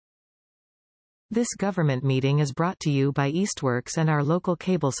This government meeting is brought to you by Eastworks and our local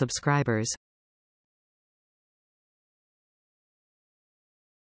cable subscribers.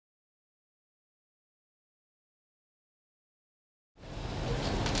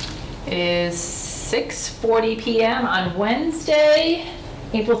 It is 6:40 p.m. on Wednesday,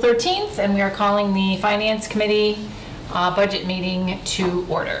 April 13th, and we are calling the Finance Committee budget meeting to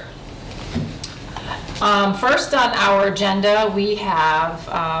order. First on our agenda, we have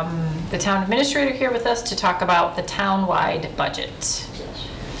the town administrator here with us to talk about the town-wide budget.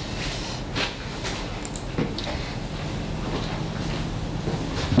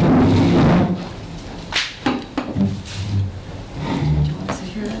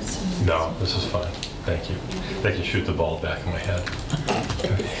 No, this is fine. Thank you. They can shoot the ball back in my head.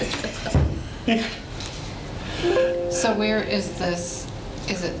 So where is this?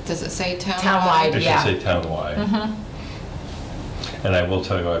 Does it say townwide? Townwide, It yeah. should say townwide. Mm-hmm. And I will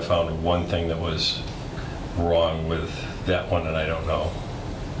tell you, I found one thing that was wrong with that one, and I don't know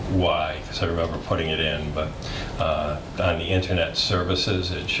why, because I remember putting it in, but on the internet services,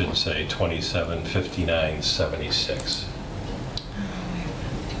 it should say 2759.76.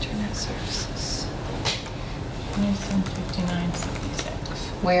 Internet services.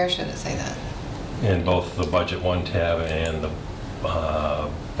 59.76. Where should it say that? In both the Budget 1 tab and the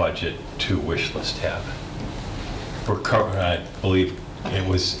Budget 2 wish list tab. We're covering, I believe it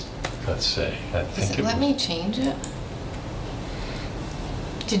was, let's see, I think Does it let me change it?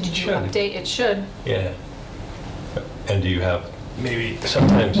 Did you update? It should. Yeah. And do you have, maybe,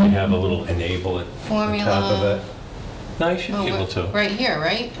 sometimes you have a little enable at Formula. the top of it? No, you should be able to. Right here,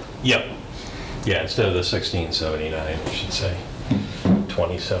 right? Yep. Yeah, instead of the 1679, it should say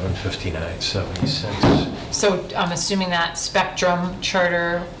 2759.76. So I'm assuming that Spectrum,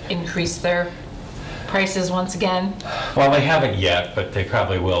 Charter increased their prices once again? Well, they haven't yet, but they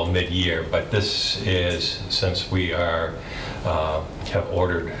probably will mid-year. But this is, since we are, have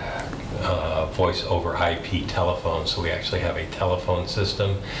ordered voice over IP telephones, so we actually have a telephone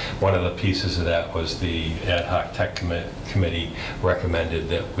system. One of the pieces of that was the ad hoc tech committee recommended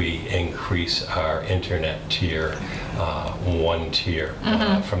that we increase our internet tier, one tier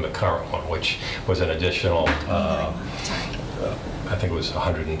from the current one, which was an additional, I think it was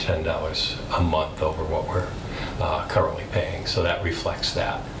 $110 a month over what we're currently paying. So that reflects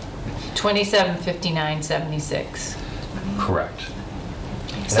that. 2759.76. Correct.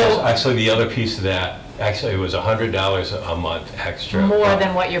 So actually, the other piece of that, actually, it was $100 a month extra. more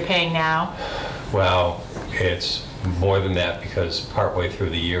than what you're paying now? Well, it's more than that because partway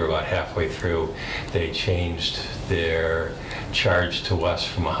through the year, about halfway through, they changed their charge to us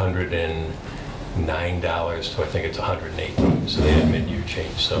from $109 to I think it's $118. So they had a mid-year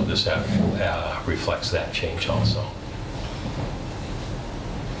change. So this reflects that change also.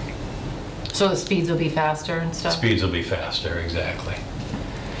 So the speeds will be faster and stuff? Speeds will be faster, exactly.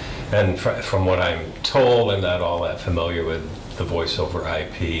 And from what I'm told, and not all that familiar with the voice over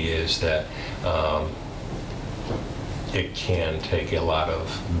IP, is that it can take a lot of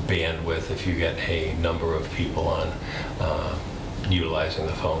bandwidth if you get a number of people on utilizing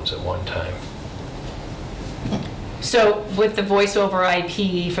the phones at one time. So with the voice over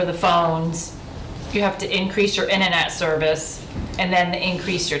IP for the phones, you have to increase your internet service and then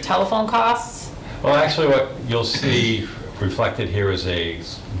increase your telephone costs? Well, actually, what you'll see reflected here is a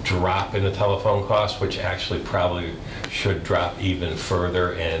drop in the telephone cost, which actually probably should drop even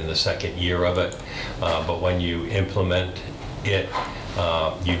further in the second year of it. But when you implement it,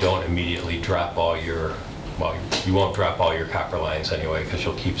 you don't immediately drop all your, well, you won't drop all your copper lines anyway, because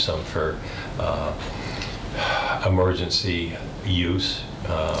you'll keep some for emergency use,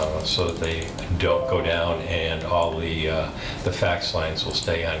 so that they don't go down, and all the fax lines will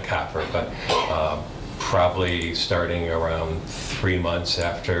stay on copper. But probably starting around 3 months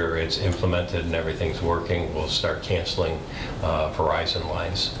after it's implemented and everything's working, we'll start canceling Verizon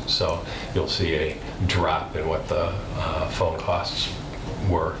lines. So you'll see a drop in what the phone costs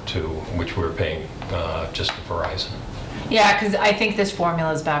were to which we're paying just to Verizon. Yeah, because I think this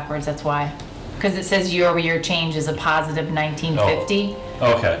formula is backwards, that's why. Because it says year-over-year change is a positive 1950.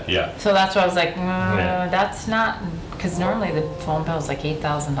 Oh, okay, yeah. So that's why I was like, Yeah. that's not, because normally the phone bill is like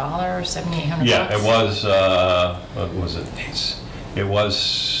 $8,000, $7,800. Yeah, it was, what was it? It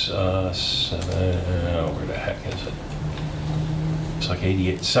was, where the heck is it? It's like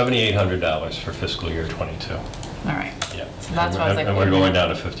 $7,800 for fiscal year 22. All right. Yeah. So that's why I was like, and we're going down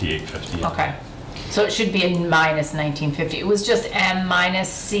to 5850. Okay. So it should be a minus 1950. It was just M minus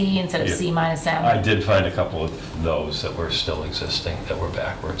C instead of C minus M. I did find a couple of those that were still existing that were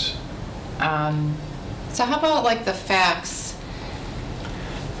backwards. So how about like the fax?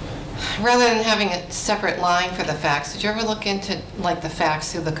 rather than having a separate line for the fax, did you ever look into like the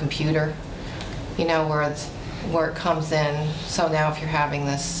fax through the computer? You know, where it comes in. So now if you're having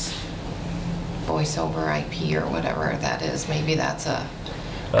this voice over IP or whatever that is, maybe that's a...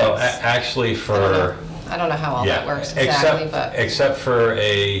 Well, actually for... I don't know how all that works exactly, but... Except for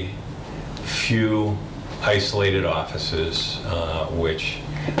a few isolated offices, which,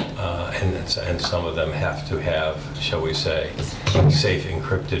 and some of them have to have, shall we say, safe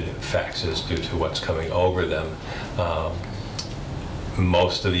encrypted faxes due to what's coming over them.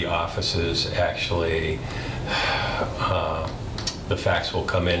 Most of the offices actually, the fax will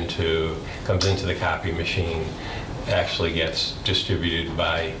comes into the copy machine, actually gets distributed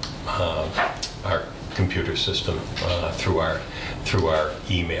by our computer system through our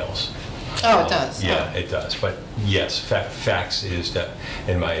emails. Oh, it does? Yeah, it does. But yes, fax is,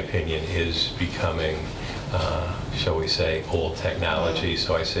 in my opinion, is becoming, shall we say, old technology.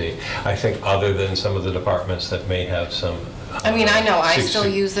 So I think other than some of the departments that may have some... I mean, I know I still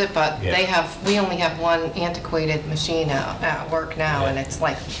use it, but yeah. We only have one antiquated machine at work now, and it's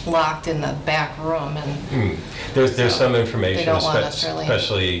like locked in the back room. And there's some information,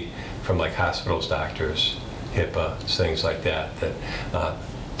 especially from like hospitals, doctors, HIPAA, things like that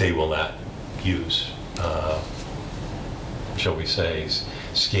they will not use, shall we say,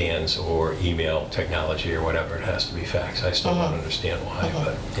 scans or email technology or whatever. It has to be fax. I still don't understand why,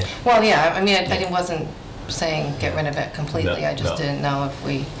 but yeah. Well, yeah, I mean, I wasn't saying get rid of it completely. I just didn't know if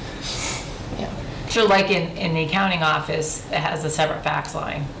we, So like in the accounting office, it has a separate fax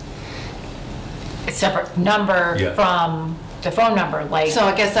line. A separate number from the phone number, like. So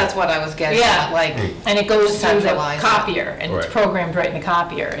I guess that's what I was getting at, like. And it goes through the copier, and it's programmed right in the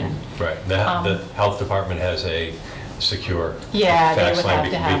copier, and. Right, the health department has a secure they fax would line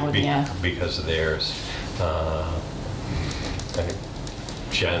have to have one, because of theirs. I think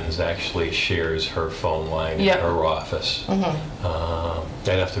Jen's actually shares her phone line in her office.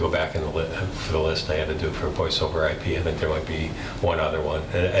 I'd have to go back in for the list I had to do for voice over IP. I think there might be one other one,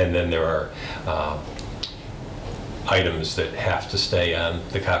 and then there are items that have to stay on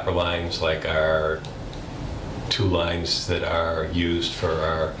the copper lines, like our 2 lines that are used for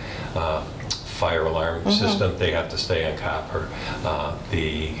our fire alarm system. They have to stay on copper.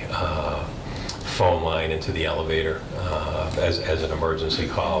 The phone line into the elevator as an emergency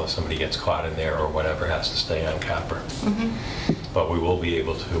call, if somebody gets caught in there or whatever, has to stay on copper. But we will be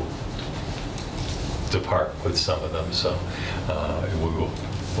able to depart with some of them, so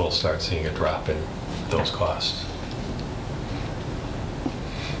we'll start seeing a drop in those costs.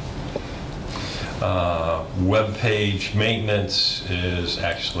 Web page maintenance is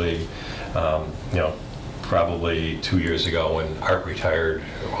actually, probably 2 years ago when Art retired.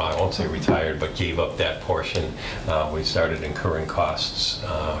 Well, I won't say retired, but gave up that portion. We started incurring costs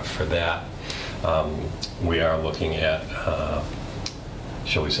for that. We are looking at,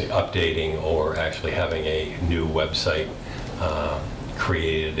 shall we say, updating or actually having a new website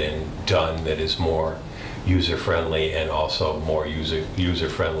created and done that is more user-friendly and also more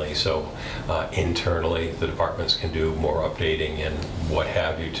user-friendly, so internally the departments can do more updating and what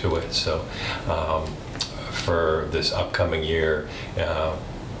have you to it. So for this upcoming year,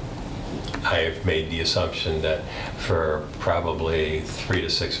 I have made the assumption that for probably 3 to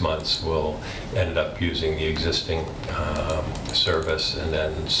 6 months we'll end up using the existing service and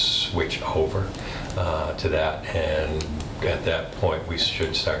then switch over to that, and at that point we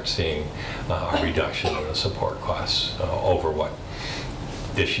should start seeing a reduction in the support costs over what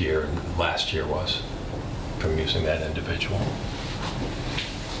this year and last year was from using that individual.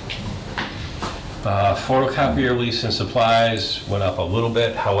 Photocopier lease and supplies went up a little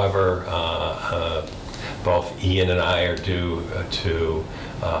bit. However, both Ian and I are due to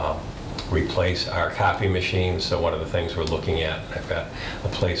replace our copy machine. So one of the things we're looking at, I've got a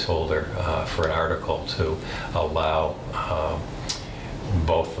placeholder for an article to allow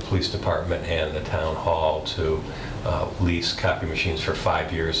both the police department and the town hall to lease copy machines for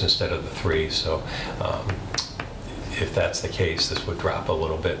 5 years instead of the 3. So if that's the case, this would drop a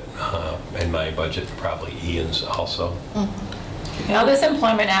little bit in my budget, probably Ian's also. Now, this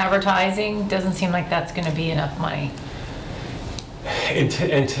employment advertising doesn't seem like that's going to be enough money.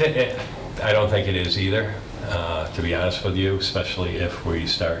 I don't think it is either, to be honest with you, especially if we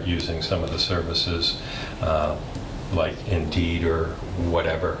start using some of the services like Indeed or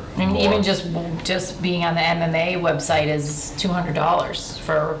whatever. I mean, even just being on the MMA website is $200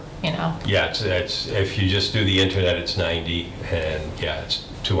 for, Yeah, it's if you just do the internet, it's $90, and yeah, it's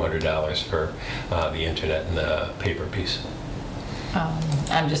 $200 for the internet and the paper piece.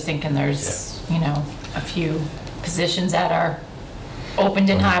 I'm just thinking there's, a few positions that are opened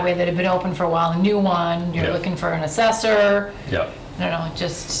in highway that had been open for a while, a new one, you're Yeah. looking for an assessor, Yeah. I don't know,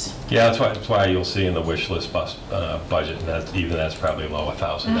 just, Yeah, that's why you'll see in the wish list budget, and that's probably low,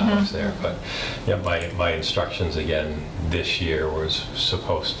 $1,000 there. But yeah, my instructions again this year was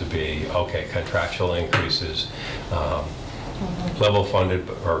supposed to be, okay, contractual increases, level funded,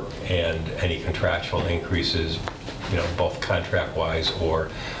 and any contractual increases, both contract-wise or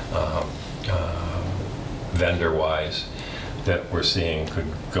vendor-wise, that we're seeing could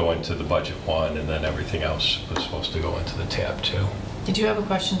go into the budget one, and then everything else was supposed to go into the tab two. did you have a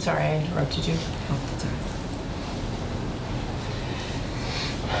question? Sorry, I interrupted you.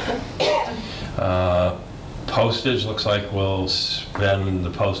 Postage, looks like we'll spend the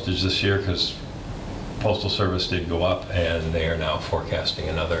postage this year because Postal Service did go up, and they are now forecasting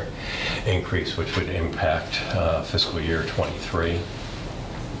another increase, which would impact fiscal year '23.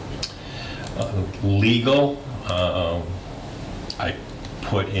 Legal, I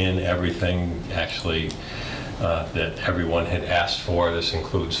put in everything actually that everyone had asked for. This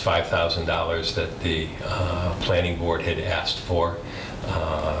includes $5,000 that the planning board had asked for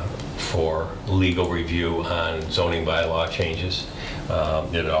legal review on zoning bylaw changes.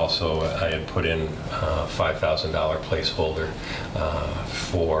 It also, I had put in $5,000 placeholder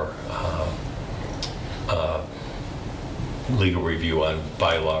for legal review on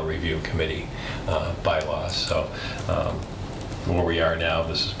bylaw review committee bylaws. So where we are now,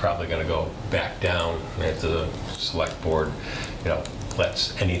 this is probably going to go back down if the select board,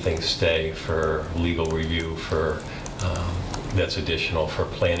 lets anything stay for legal review for that's additional for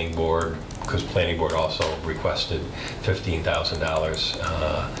planning board, because planning board also requested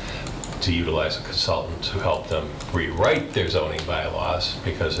 $15,000 to utilize a consultant to help them rewrite their zoning bylaws,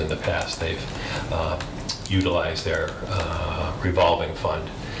 because in the past they've utilized their revolving fund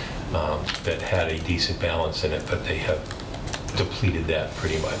that had a decent balance in it, but they have depleted that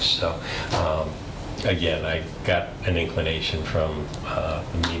pretty much. So again, I got an inclination from the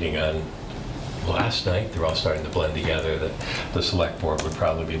meeting on last night, they're all starting to blend together, that the select board would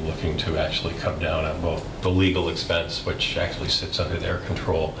probably be looking to actually come down on both the legal expense, which actually sits under their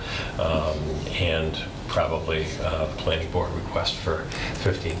control, and probably the planning board request for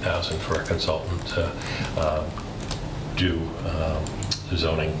 $15,000 for a consultant to do the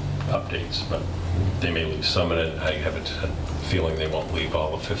zoning updates. But they may leave some in it. I have a feeling they won't leave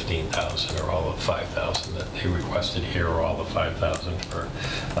all the $15,000 or all the $5,000 that they requested here, or all the $5,000 for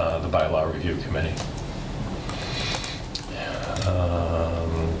the bylaw review committee.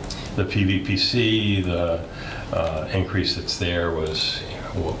 The PVPC, the increase that's there was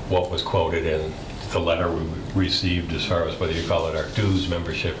what was quoted in the letter we received, as far as whether you call it our dues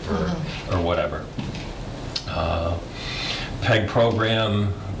membership or whatever. PEG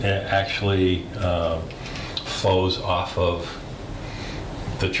program actually flows off of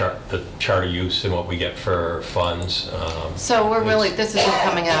the charter use and what we get for funds. So we're really, this isn't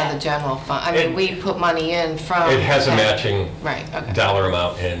coming out of the general fund. I mean, we put money in from. It has a matching right, okay. dollar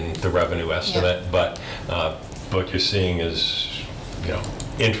amount in the revenue estimate, but what you're seeing is,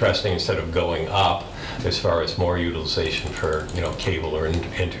 interesting, instead of going up as far as more utilization for, cable or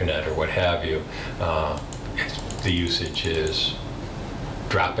internet or what have you, the usage is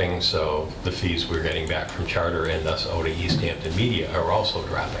dropping, so the fees we're getting back from charter and thus owed to Easthampton Media are also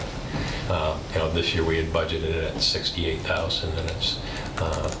dropping. This year we had budgeted it at $68,000, and it's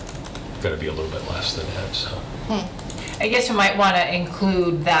going to be a little bit less than that. So, I guess you might want to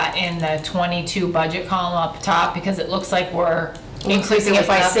include that in the 22 budget column up top, because it looks like we're increasing it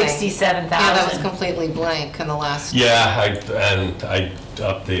by $67,000. Yeah, that was completely blank in the last. yeah, I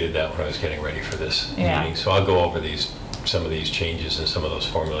updated that when I was getting ready for this meeting, so I'll go over some of these changes and some of those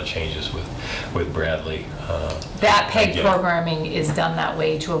formula changes with Bradley. That PEG programming is done that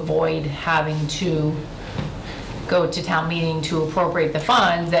way to avoid having to go to town meeting to appropriate the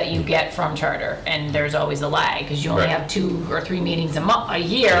funds that you get from charter, and there's always a lag, because you only have 2 or 3 meetings a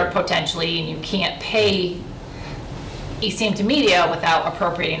year potentially, and you can't pay Easthampton Media without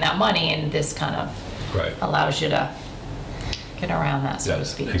appropriating that money, and this kind of allows you to get around that, so to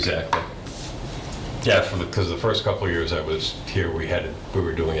speak. Exactly. Yeah, because the first couple of years I was here, we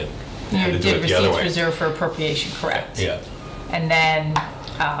were doing it. You did receipts reserved for appropriation, correct? Yeah. And then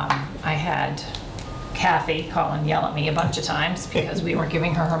I had Kathy call and yell at me a bunch of times because we weren't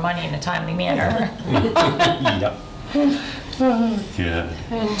giving her money in a timely manner. Yep. Yeah.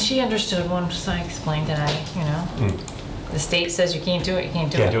 And she understood once I explained it. The state says you can't do it, you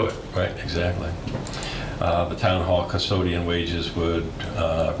can't do it. Can't do it, right, exactly. The town hall custodian wages would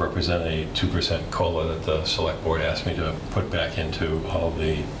represent a 2% COLA that the select board asked me to put back into all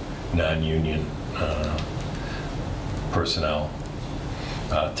the non-union personnel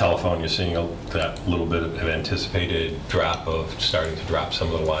Telephone, you're seeing that little bit of anticipated drop starting to drop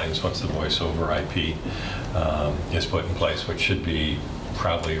some of the lines once the voice over IP is put in place, which should be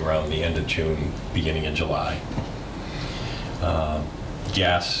probably around the end of June, beginning of July.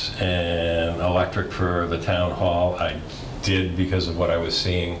 Gas and electric for the town hall, I did, because of what I was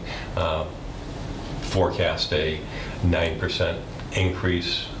seeing, forecast a 9%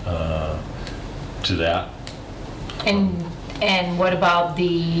 increase to that. And what about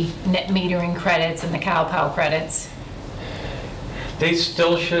the net metering credits and the cow credits? They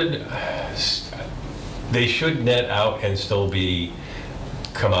still should, they should net out and still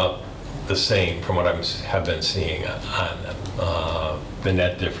come out the same from what I have been seeing on them. The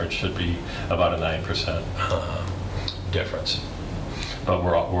net difference should be about a 9% difference. But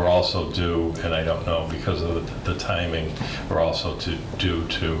we're also due, and I don't know because of the timing, we're also due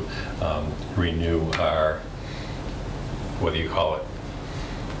to renew our, what do you call it,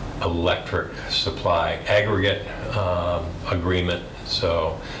 electric supply aggregate agreement.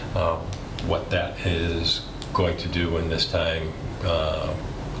 So what that is going to do in this time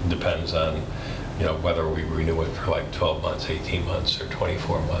depends on, you know, whether we renew it for like 12 months, 18 months, or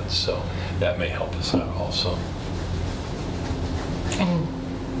 24 months. So that may help us out also. And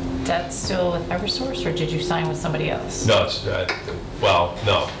that's still with Eversource, or did you sign with somebody else? No, it's, well,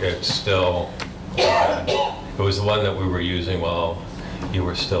 no, it's still, it was the one that we were using while you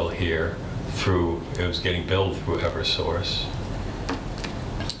were still here it was getting billed through Eversource.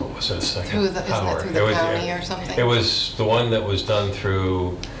 What was it, second? Isn't it through the county or something? It was the one that was done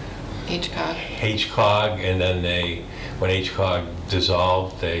through HCOG, and then when HCOG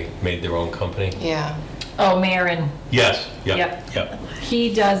dissolved, they made their own company. Yeah. Oh, Marin. Yes. Yep.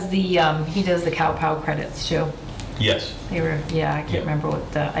 He does the cow credits too. Yes. They were, yeah, I can't remember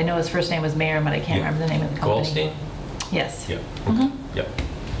what I know his first name was Marin, but I can't remember the name of the company. Goldstein? Yes. Yep. Yep.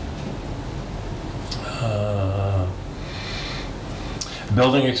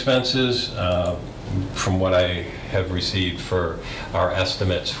 Building expenses, from what I have received for our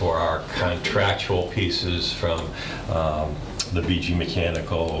estimates for our contractual pieces from the BG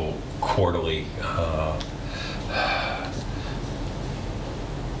Mechanical quarterly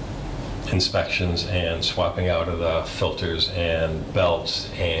inspections and swapping out of the filters and belts,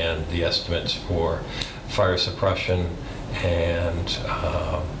 and the estimates for fire suppression and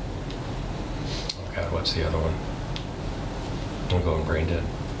oh God, what's the other one? I'm going brain dead.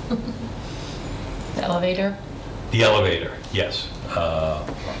 The elevator? The elevator, yes.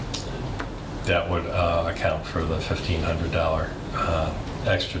 That would account for the $1,500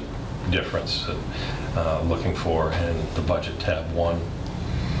 extra difference that looking for in the budget tab 1.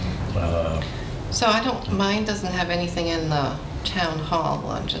 So mine doesn't have anything in the town hall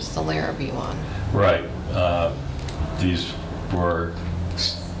one, just the Larrabee one. Right. These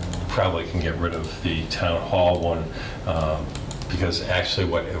probably can get rid of the town hall one, because actually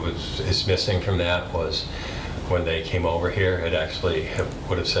what is missing from that was when they came over here, it actually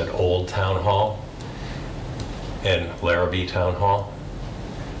would have said Old Town Hall and Larrabee Town Hall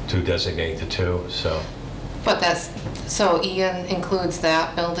to designate the two. But so Ian includes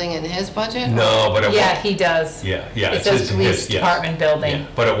that building in his budget? No, but he does. Yeah. It says police department building. Yeah.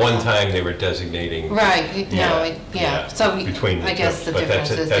 But at one time they were designating. Right. So between I guess the difference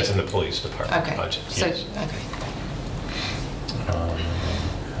is that's in the police department budget. So, yes. Okay.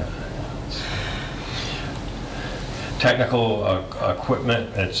 Technical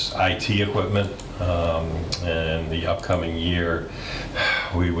equipment, it's IT equipment, and the upcoming year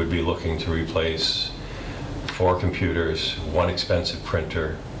we would be looking to replace 4 computers, 1 expensive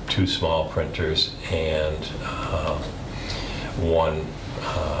printer, 2 small printers, and 1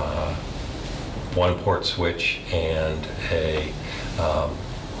 port switch and a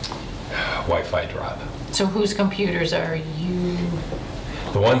Wi-Fi drop. So whose computers are you?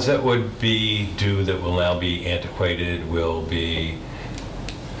 The ones that would be due that will now be antiquated will be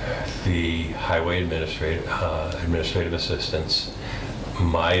the highway administrative assistants,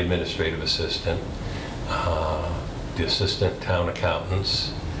 my administrative assistant, the assistant town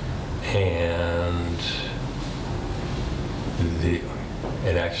accountants, and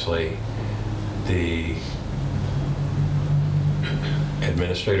actually the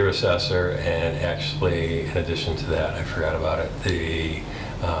administrator assessor, and actually in addition to that, I forgot about it, the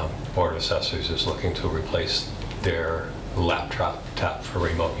Board of Assessors is looking to replace their laptop for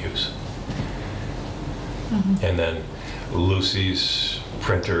remote use. And then Lucy's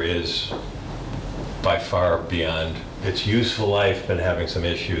printer is by far beyond its useful life, been having some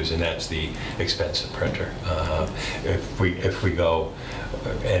issues, and that's the expensive printer. If we go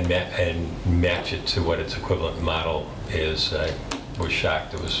and match it to what its equivalent model is, was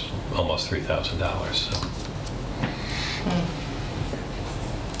shocked. It was almost $3,000. So.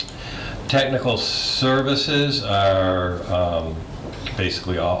 Technical services are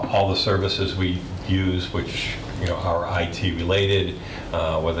basically all the services we use, which are IT related,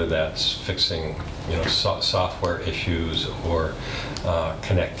 whether that's fixing software issues or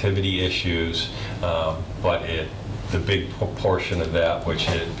connectivity issues, but the big portion of that which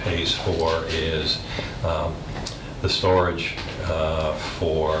it pays for is the storage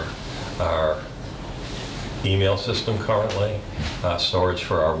for our email system currently, storage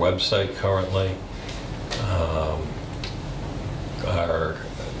for our website currently, our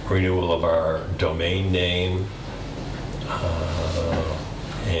renewal of our domain name,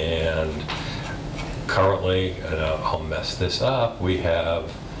 and currently, and I'll mess this up, we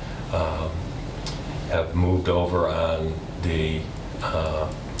have moved over on the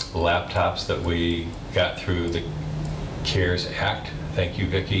laptops that we got through the CARES Act. Thank you,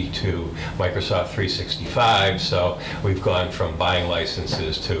 Vicki, to Microsoft 365. So we've gone from buying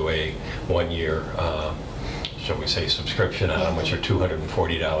licenses to a one-year, shall we say, subscription on them, which are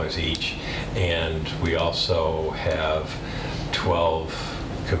 $240 each. And we also have 12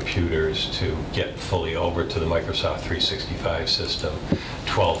 computers to get fully over to the Microsoft 365 system,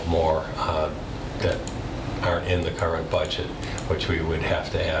 12 more that aren't in the current budget, which we would have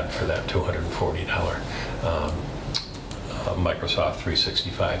to add for that $240 Microsoft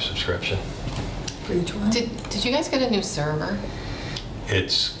 365 subscription. For each one? Did you guys get a new server?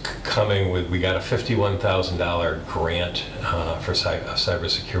 It's coming with, we got a $51,000 grant for a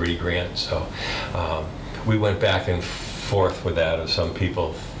cybersecurity grant. So we went back and forth with that, as some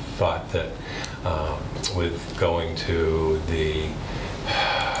people thought that with going to the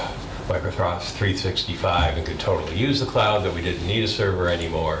Microsoft 365 and could totally use the cloud, that we didn't need a server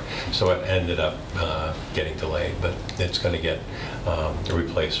anymore. So it ended up getting delayed, but it's going to get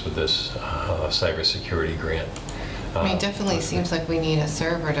replaced with this cybersecurity grant. I mean, it definitely seems like we need a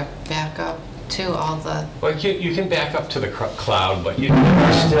server to back up to all the... Well, you can back up to the cloud, but there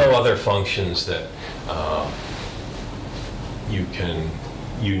are still other functions that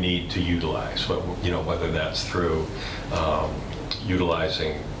you need to utilize. Whether that's through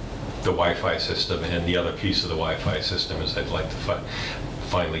utilizing the Wi-Fi system, and the other piece of the Wi-Fi system is I'd like to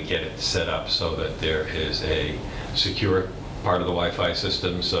finally get it set up so that there is a secure part of the Wi-Fi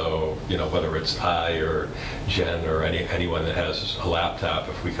system. So whether it's I or Jen or anyone that has a laptop,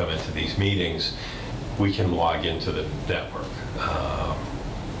 if we come into these meetings, we can log into the network.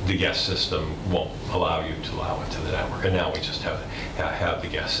 The guest system won't allow you to allow it to the network, and now we just have the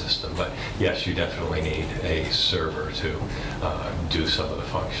guest system. But yes, you definitely need a server to do some of the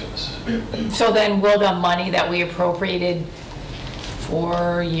functions. So then will the money that we appropriated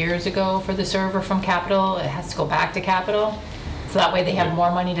 4 years ago for the server from capital, it has to go back to capital? So that way they have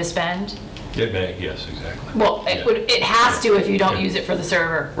more money to spend? It may, yes, exactly. Well, it has to if you don't use it for the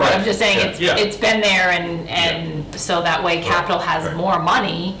server. Right. I'm just saying it's been there, and so that way capital has more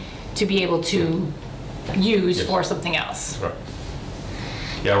money to be able to use for something else. Right.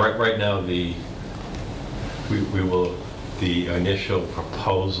 Yeah. Right now the initial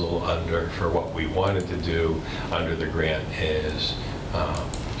proposal for what we wanted to do under the grant is,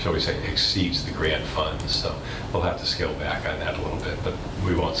 shall we say, exceeds the grant funds. So we'll have to scale back on that a little bit, but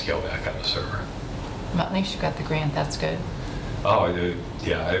we won't scale back on the server. Well, at least you got the grant, that's good. Oh,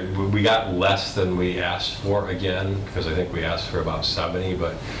 yeah, we got less than we asked for again, because I think we asked for about 70,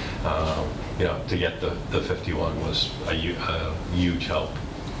 but to get the 51 was a huge help.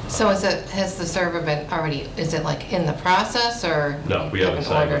 So has the server been already, is it like in the process, or no, we haven't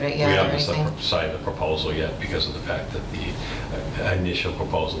ordered it yet? We haven't signed the proposal yet, because of the fact that the initial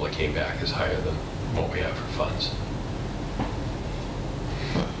proposal that came back is higher than what we have for funds.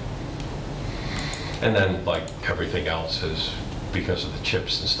 And then, like everything else, is because of the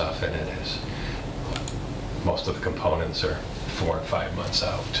chips and stuff in it, is most of the components are 4 and 5 months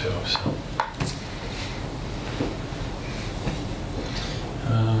out too. So.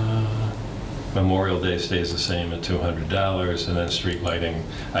 Memorial Day stays the same at $200, and then street lighting,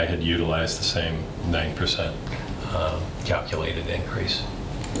 I had utilized the same 9% calculated increase.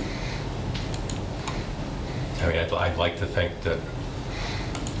 I mean, I'd like to think that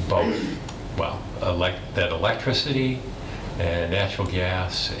both, well, that electricity and natural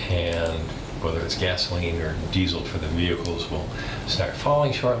gas, and whether it's gasoline or diesel for the vehicles, will start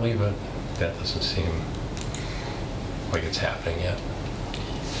falling shortly, but that doesn't seem like it's happening yet.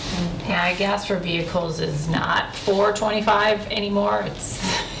 Yeah, gas for vehicles is not $4.25 anymore. It's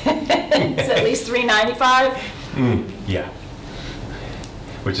it's at least $3.95. Yeah.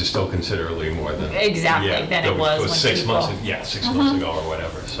 which is still considerably more than. Exactly, than it was when 6 months, people- yeah, 6 months ago or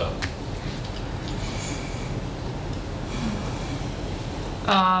whatever, so.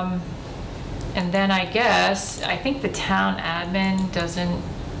 And then I think the town admin doesn't,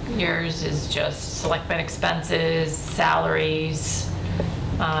 yours is just selectmen expenses, salaries,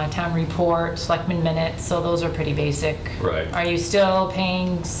 town report, selectmen minutes, so those are pretty basic. Right. Are you still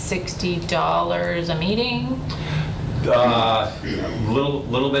paying $60 a meeting?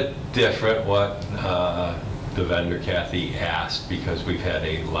 Little bit different what the vendor Kathy asked, because we've had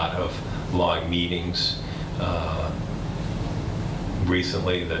a lot of long meetings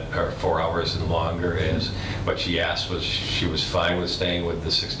recently that are 4 hours and longer. Is what she asked was, she was fine with staying with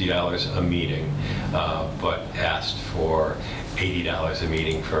the $60 a meeting, but asked for $80 a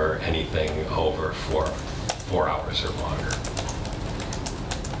meeting for anything over 4 hours or longer.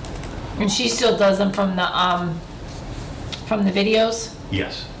 And she still does them from the videos?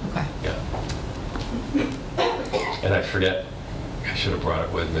 Yes. Okay. Yeah. And I forget, I should have brought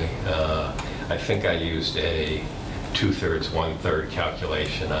it with me. I think I used a 2/3, 1/3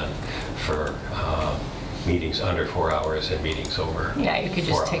 calculation for meetings under 4 hours and meetings over. Yeah, you could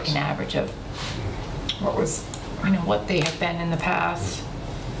just take an average of what they have been in the past.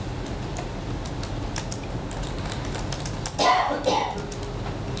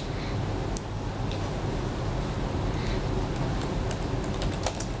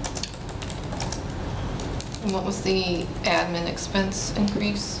 And what was the admin expense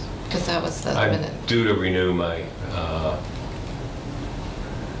increase? Because that was the I'm minute. due to renew my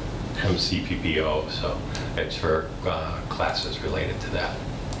MCPPO, so it's for classes related to that.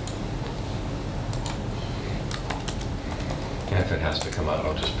 And if it has to come out,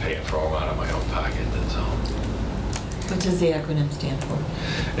 I'll just pay it for them out of my own pocket, that's all. What does the acronym stand for?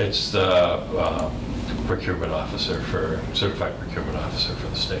 It's the procurement officer certified procurement officer for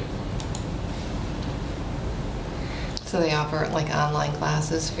the state. So they offer like online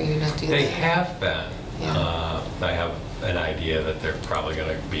classes for you to do They that? have been. Yeah. I have an idea that they're probably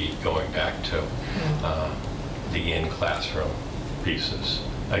going to be going back to the in-classroom pieces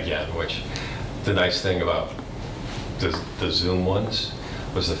again, which the nice thing about the Zoom ones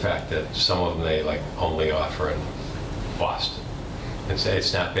was the fact that some of them they like only offer in Boston.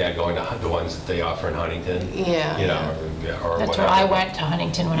 It's not bad going to the ones that they offer in Huntington. Yeah. You know, or That's whatever. where I went to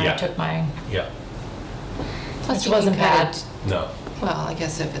Huntington when I took mine. Yeah. Plus Which you wasn't can kinda- bad. No. Well, I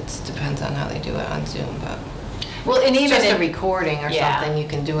guess if it depends on how they do it on Zoom, but Well, and it's even just a in- recording or Yeah. something, you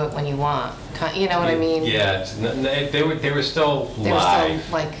can do it when you want. You know what I mean? Yeah. They were still They were live.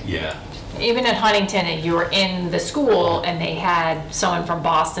 still like, Yeah. even at Huntington, you were in the school and they had someone from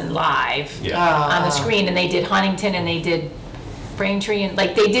Boston live Yeah. on the screen, and they did Huntington and they did Braintree, and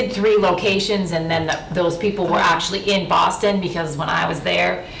like they did 3 locations, and then those people were actually in Boston, because when I was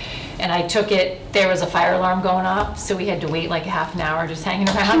there and I took it, there was a fire alarm going off, so we had to wait like a half an hour just hanging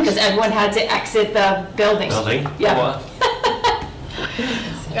around because everyone had to exit the building. Yeah.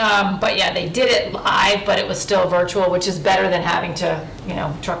 But yeah, they did it live, but it was still virtual, which is better than having to,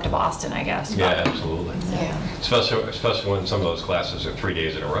 truck to Boston, I guess. Yeah, absolutely. yeah. Especially when some of those classes are 3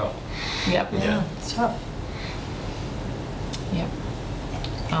 days in a row. Yep. Yeah. It's tough. Yep.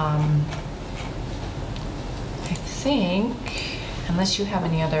 I think, unless you have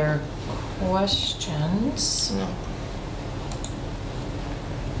any other questions. No.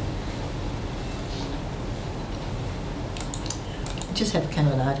 I just have kind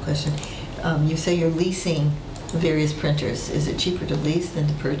of an odd question. You say you're leasing various printers. Is it cheaper to lease than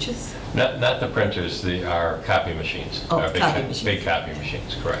to purchase? Not the printers, our copy machines. Oh, Our big copy machines. Big copy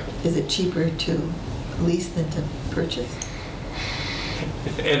machines, correct. Is it cheaper to lease than to purchase?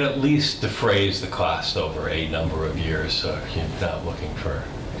 It at least defrays the cost over a number of years, so you're not looking for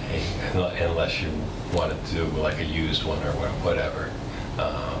unless you wanted to do like a used one or whatever.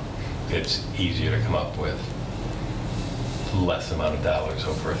 It's easier to come up with less amount of dollars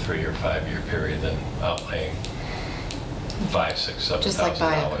over a 3 or 5 year period than outlaying $5,000, $6,000, $7,000. Just like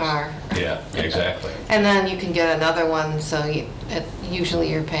buy a car. Yeah, exactly. And then you can get another one, so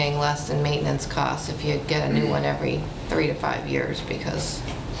usually you're paying less in maintenance costs if you get a new one every 3 to 5 years because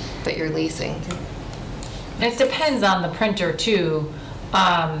that you're leasing. It depends on the printer too,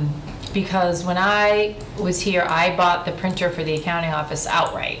 because when I was here, I bought the printer for the accounting office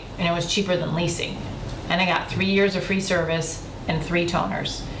outright, and it was cheaper than leasing. And I got 3 years of free service and 3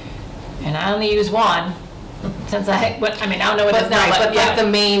 toners. And I only use one, since I don't know what it is now, but yeah. Like the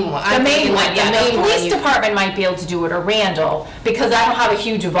main one. The main one, yeah. The police you- department might be able to do it, or Randall, because I don't have a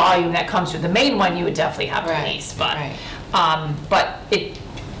huge volume that comes through. The main one you would definitely have to Right, lease, but, right. but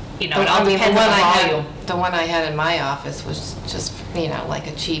you know, it all depends on the volume. The one I had in my office was just, you know, like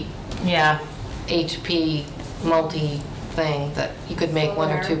a cheap Yeah. HP multi thing that you could make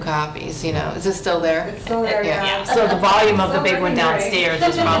one or two copies, you know. Is it still there? It's still there, yeah. So the volume of the big one downstairs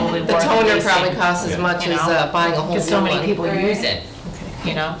is probably worth The toner leasing, probably costs as much you as know, buying a whole new one. because so many people use it,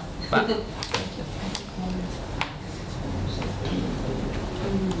 you know? But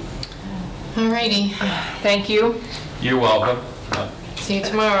Alrighty, thank you. You're welcome. see you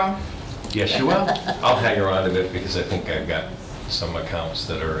tomorrow. Yes, you will. I'll hang around a bit because I think I've got some accounts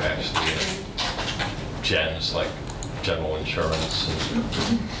that are actually in gens, like general insurance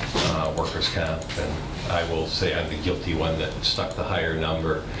and workers' comp. And I will say I'm the guilty one that stuck the higher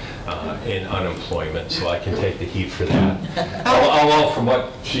number in unemployment, so I can take the heat for that. Although from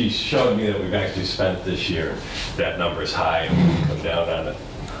what she showed me that we've actually spent this year, that number is high and we can come down on it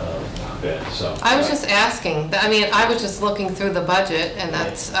a bit. So I was just asking, I mean, I was just looking through the budget and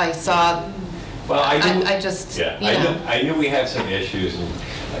that's, I saw, well, I didn't. I just, Yeah, you know. I knew we had some issues, and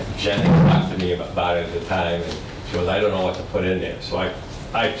Jen had talked to me about it at the time, and she goes, I don't know what to put in there, so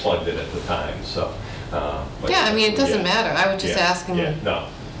I plugged it at the time, so. Yeah, I mean, it doesn't yeah. matter. I was just Yeah, asking Yeah, no,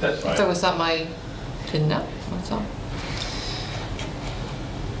 that's if fine. there was something I didn't know, that's all.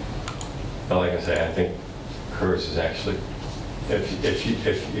 But like I say, I think hers is actually, if you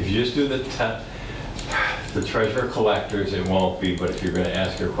just do the treasurer collectors, it won't be, but if you're gonna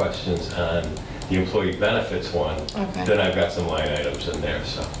ask her questions on the employee benefits one, Okay. then I've got some line items in there,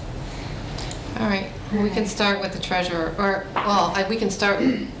 so. All right, we can start with the treasurer, or, well, we can start,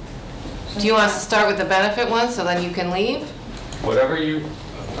 do you want us to start with the benefit one so then you can leave? Whatever you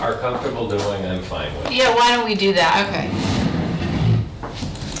are comfortable doing, I'm fine with. Yeah, why don't we do that? Okay.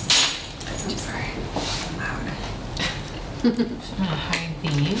 I'm gonna hide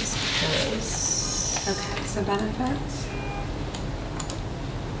these because. Okay, so benefits.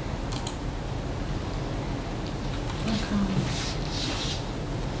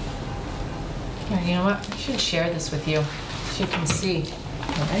 Here, you know what? I should share this with you so you can see.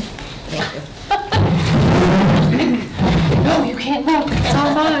 Okay, thank you. No, you can't look. It's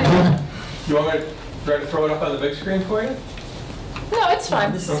all mine. You want me to try to throw it up on the big screen for you? No, it's fine.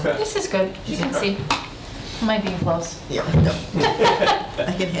 Okay. This is good. You can see. Might be close. Yeah, no.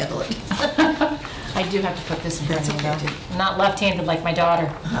 I can handle it. I do have to put this in front of me That's though. okay, I'm not left-handed like my daughter.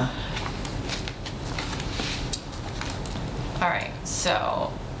 Uh-huh. All right,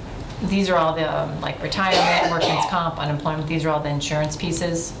 so these are all the like retirement, workers' comp, unemployment. These are all the insurance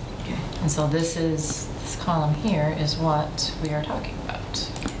pieces. Okay. And so this column here is what we are talking about.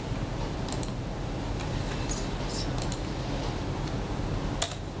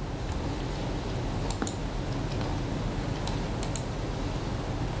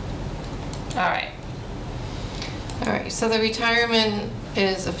 All right. All right, so the retirement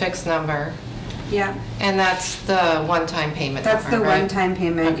is a fixed number, Yeah, and that's the one-time payment that's number, the right? one-time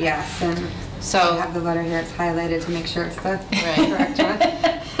payment, Okay. yes, and I So, have the letter here, it's highlighted to make sure it's the Right. correct one.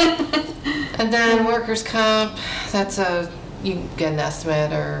 and then workers' comp, that's you get an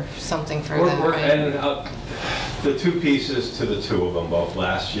estimate or something for that, right? And the two pieces to the two of them, both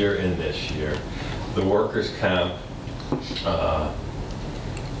last year and this year. The workers' comp, I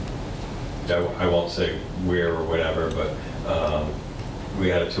won't say where or whatever, but we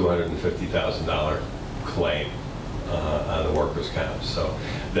had a $250,000 claim on the workers' comp. So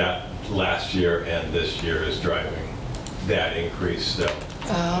that last year and this year is driving that increase still.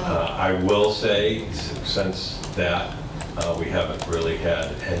 I will say, since that, we haven't really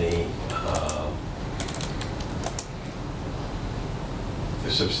had any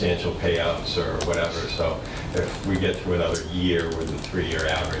substantial payouts or whatever. So if we get through another year with the 3-year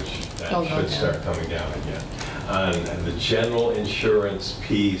average, that Oh, should okay. start coming down again. On the general insurance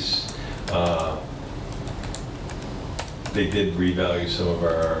piece, they did revalue some of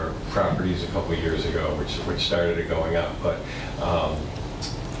our properties a couple of years ago, which started it going up. But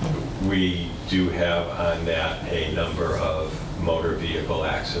we do have on that a number of motor vehicle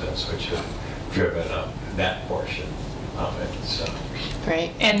accidents, which have driven up that portion of it. So,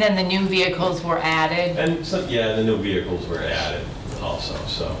 Right, And then the new vehicles were added. and so, yeah, the new vehicles were added also.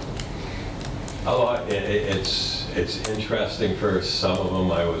 So, although it's interesting for some of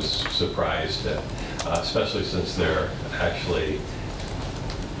them, I was surprised at, especially since they're actually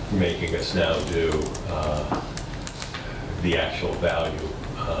making us now do the actual value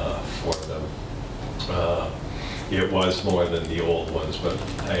for them. It was more than the old ones, but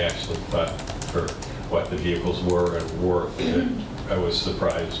I actually thought for what the vehicles were and worth, I was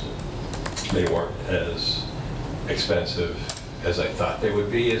surprised they weren't as expensive as I thought they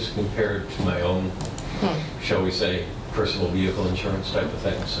would be as compared to my own, shall we say, personal vehicle insurance type of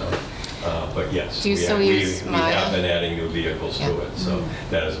thing, so, but yes. Do you still use we Maya? have been adding new vehicles to Yeah. it, so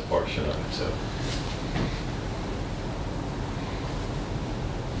that is a portion of it, so.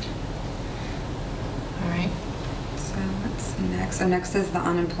 All right. So what's next? So next is the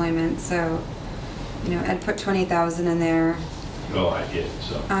unemployment. So, you know, Ed put 20,000 in there. Oh, I did,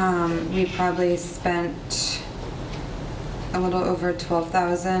 so. We probably spent a little over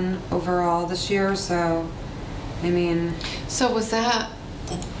 12,000 overall this year. So, I mean, So was that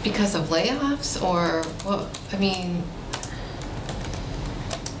because of layoffs or what? I mean,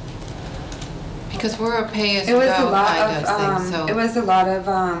 because we're a it was a pay-as-you-go lot kind of, of thing, so. it was a lot of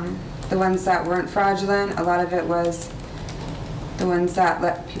the ones that weren't fraudulent. A lot of it was the ones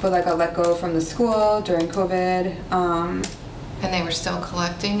that people that got let go from the school during COVID. And they were still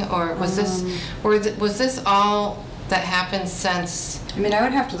collecting, or was was this all that happened since? I mean, I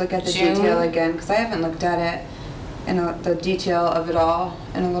would have to look at the June? detail again because I haven't looked at it in the detail of it all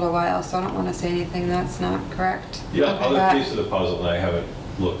in a little while, so I don't want to say anything that's not correct. Yeah, Okay. other But- piece of the puzzle, and I haven't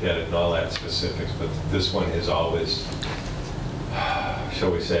looked at it in all that specifics, but this one has always,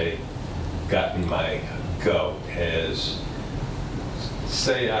 shall we say, gotten my goat, is,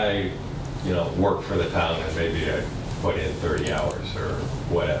 say I, work for the town and maybe I put in 30 hours or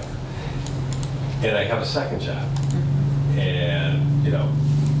whatever, and I have a second job, and,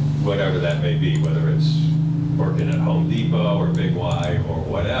 whatever that may be, whether it's working at Home Depot or Big Y or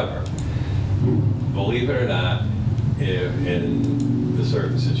whatever, believe it or not, if in the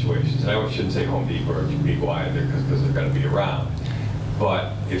certain situations, and I shouldn't say Home Depot or Big Y either because they're going to be around,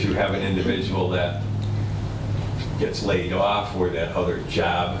 but if you have an individual that gets laid off or that other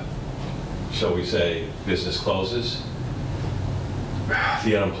job, shall we say, business closes,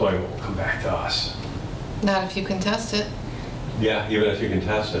 the unemployment will come back to us. Not if you can test it. Yeah, even if you can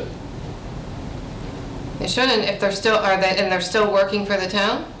test it. They shouldn't, if they're still, and they're still working for the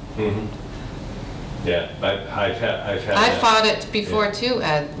town? Mm-hmm. Yeah, I've had I that. fought it before Yeah. too,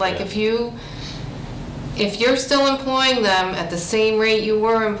 Ed. Like Yeah. if you're still employing them at the same rate you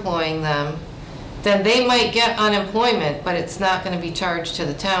were employing them, then they might get unemployment, but it's not going to be charged to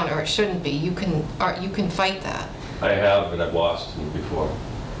the town, or it shouldn't be. You can fight that. I have, and I've lost them before.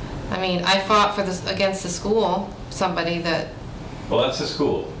 I mean, I fought for this against the school, somebody that, Well, that's the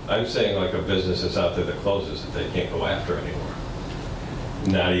school. I'm saying like a business that's out there that closes that they can't go after anymore.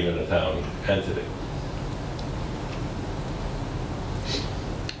 Not even a town entity.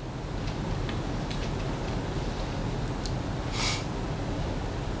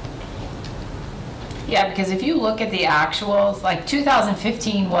 Yeah, because if you look at the actuals, like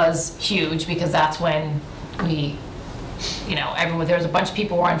 2015 was huge because that's when we, everyone, there was a bunch of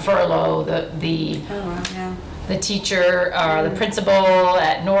people were on furlough. The Oh, wow, yeah. the teacher, the principal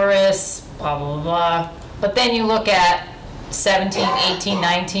at Norris, blah, blah, blah, blah. But then you look at 17, 18,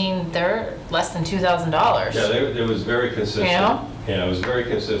 19, they're less than $2,000. Yeah, it was very consistent. Yeah? Yeah, it was very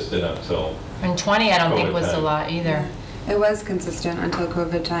consistent until, And 20, I don't think COVID was a time. lot either. It was consistent until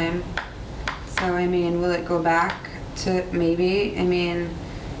COVID time. So, I mean, will it go back to maybe? I mean,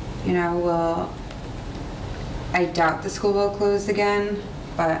 I doubt the school will close again,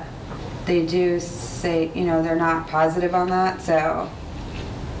 but they do say, they're not positive on that, so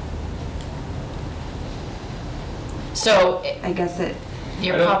So I guess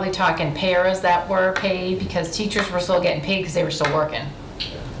you're I don't- probably talking paras that were paid because teachers were still getting paid because they were still working.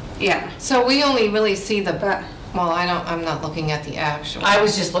 yeah. so we only really see the, But well, I'm not looking at the actual. I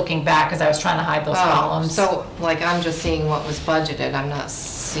was just looking back because I was trying to hide those columns. So, like, I'm just seeing what was budgeted. I'm not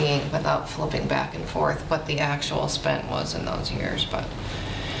seeing, without flipping back and forth, what the actual spent was in those years, but.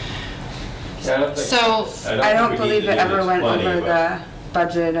 I don't think. So, I don't think we believe need to it do ever this went plenty, over but- the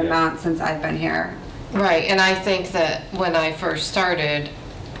budgeted amount since I've been here. right, and I think that when I first started,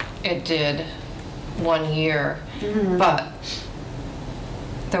 it did 1 year, but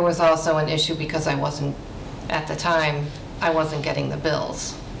there was also an issue because I wasn't, at the time, I wasn't getting the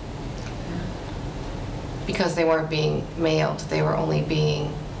bills. Because they weren't being mailed, they were only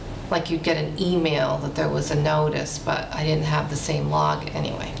being, like you'd get an email that there was a notice, but I didn't have the same log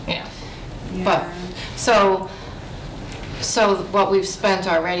anyway. Yeah. But, so what we've spent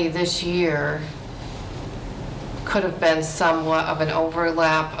already this year could have been somewhat of an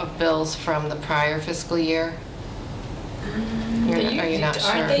overlap of bills from the prior fiscal year? Are you not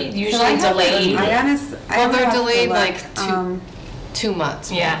sure? Aren't they So I usually have to- delayed? Well, would they're have to delayed look. like 2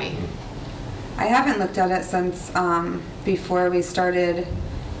 months, Yeah. maybe. I haven't looked at it since before we started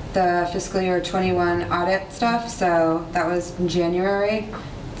the fiscal year 21 audit stuff, so that was in January.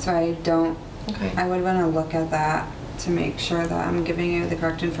 So I Okay. would want to look at that to make sure that I'm giving you the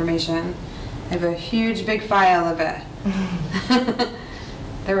correct information. I have a huge big file of it.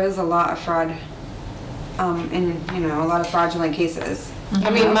 There was a lot of fraud, and a lot of fraudulent cases. I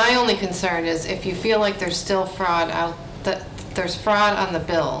mean, my only concern is if you feel like there's still fraud out, that there's fraud on the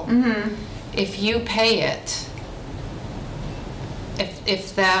bill, if you pay it,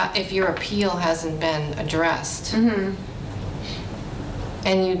 if your appeal hasn't been addressed, and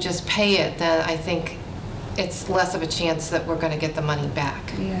you just pay it, then I think it's less of a chance that we're going to get the money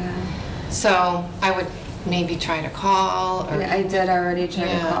back. Yeah. So I would maybe try to call. Or, Yeah, I did already try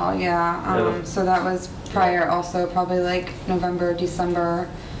to call, yeah. So that was prior also, probably like November, December.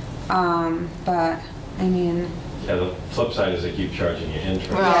 But, I mean... Yeah, the flip side is they keep charging you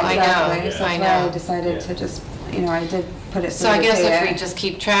interest. Well, yeah, I exactly. know, So that's I why know. I decided to just, I did put it So I through guess to pay if we it. just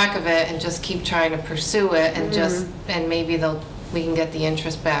keep track of it and just keep trying to pursue it and and maybe we can get the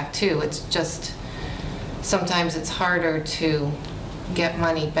interest back too. It's just, sometimes it's harder to get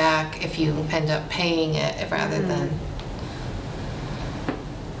money back if you end up paying it rather than,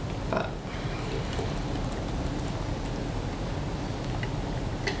 but.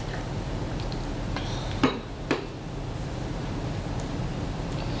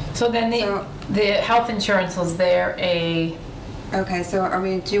 So then the health insurance, was there Okay, so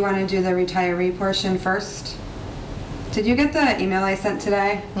do you want to do the retiree portion first? Did you get the email I sent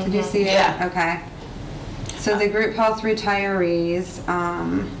today? Did you see it? Yeah. Okay. So the group health retirees,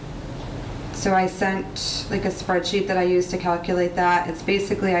 so I sent like a spreadsheet that I use to calculate that. It's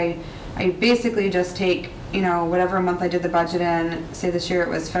basically, I basically just take, whatever month I did the budget in, say this year it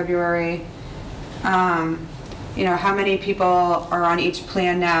was February, how many people are on each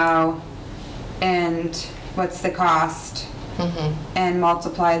plan now and what's the cost, and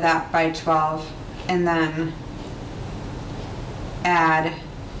multiply that by 12, and then add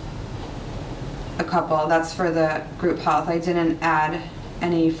a couple. That's for the group health. I didn't add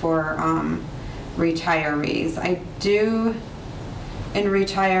any for retirees. I do in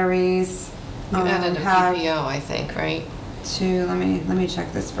retirees You added a have PPO, I think, right? let me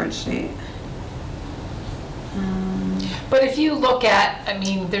check the spreadsheet. but if you look at,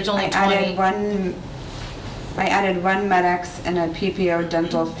 there's only 20. I added one medics and a PPO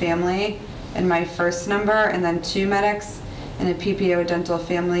dental family in my first number, and then 2 medics and a PPO dental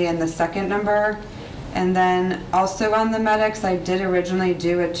family in the second number. And then also on the medics, I did originally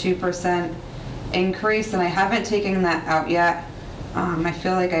do a 2% increase, and I haven't taken that out yet. I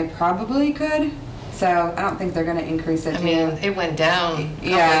feel like I probably could. So I don't think they're going to increase it. It went down a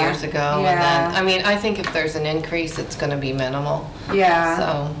couple years ago. Yeah. And then, I think if there's an increase, it's going to be minimal.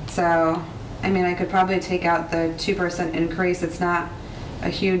 Yeah. So, I could probably take out the 2% increase. It's not a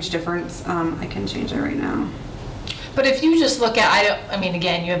huge difference. I can change it right now. But if you just look at,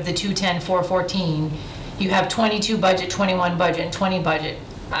 again, you have the 210, 414, you have 22 budget, 21 budget, and 20 budget.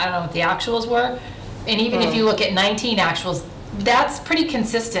 I don't know what the actuals were. And even if you look at 19 actuals, that's pretty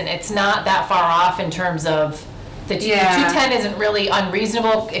consistent. It's not that far off in terms of the 210 isn't really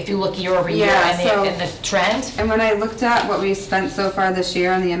unreasonable if you look year over year and the trend. And when I looked at what we spent so far this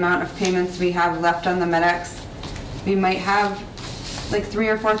year and the amount of payments we have left on the medics, we might have like 3,000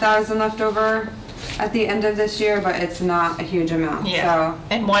 or 4,000 left over at the end of this year, but it's not a huge amount. Yeah. So.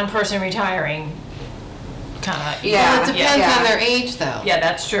 And one person retiring, kind of. Yeah. Well, it depends on their age, though. Yeah,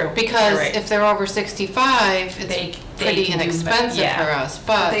 that's true. Because Right. if they're over 65, it's pretty can do inexpensive for us.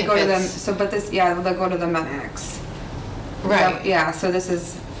 But They if go to them. it's- So, but this, they'll go to the medics. Right. So, so this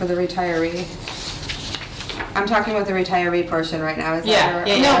is for the retiree. I'm talking about the retiree portion right now. Is that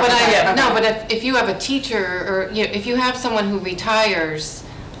Yeah. No, but okay. if you have a teacher or if you have someone who retires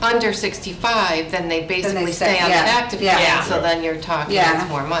under 65, then they basically stay on the active plan. So then you're talking it's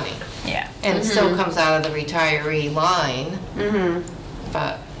more money, Yeah. and it still comes out of the retiree line.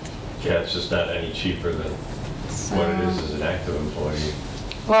 But Yeah, it's just not any cheaper than what it is as an active employee.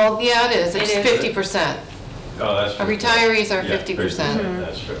 well, yeah, it is. It's It is. 50%. Oh, that's true. Retirees are Yeah, 50%.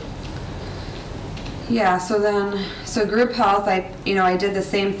 That's true. Yeah, so group health, I did the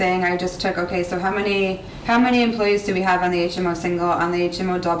same thing. I just took, so how many employees do we have on the HMO single, on the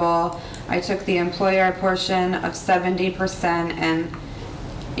HMO double? I took the employer portion of 70% and,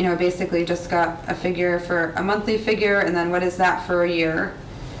 basically just got a figure for a monthly figure, and then what is that for a year?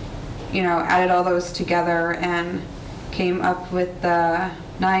 Added all those together and came up with the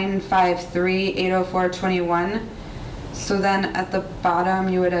 953,804.21. So then at the bottom,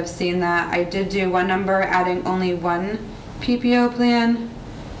 you would have seen that I did do one number adding only one PPO plan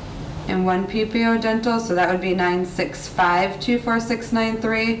and one PPO dental, so that would be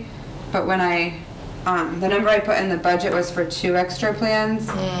 965,24693. But when the number I put in the budget was for 2 extra plans.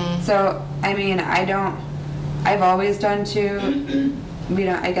 So, I've always done 2 we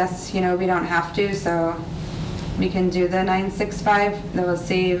don't, I guess, you know, we don't have to, so we can do the 965. That will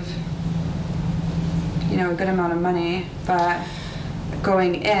save, you know, a good amount of money, but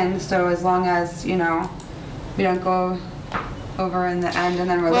going in, so as long as, you know, we don't go over in the end and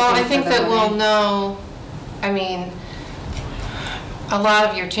then we're Well, I looking think for the that money. we'll know, I mean, a lot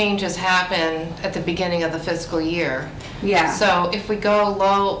of your changes happen at the beginning of the fiscal year. Yeah. So if we go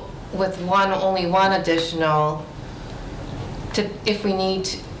low with only one additional, if we need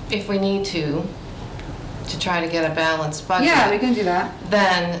to try to get a balanced budget. Yeah, we can do that.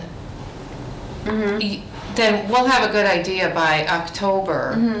 Then, then we'll have a good idea by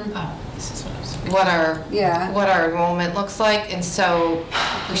October. Oh, this is what I was. What our enrollment looks like, and so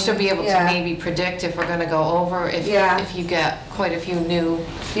we should be able to maybe predict if we're going to go over if you get quite a few new.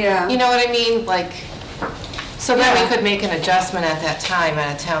 Yeah. You know what I mean? Like, so then we could make an adjustment at that time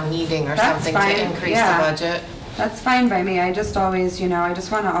at a town meeting or That's something fine, to increase yeah. the budget. That's fine by me. I just always, you know, I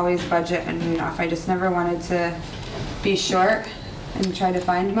just want to always budget enough. I just never wanted to be short and try to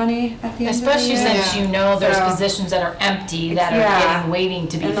find money at the end Especially of the year. since you know there's So- positions that are empty that are Yeah. getting waiting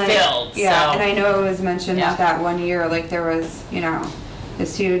to be And, like, filled. Yeah, so. and I know it was mentioned Yeah. that 1 year, like there was, you know,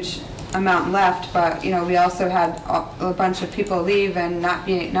 this huge amount left, but, you know, we also had a bunch of people leave and not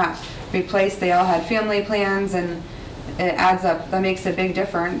replaced. They all had family plans, and it adds up. That makes a big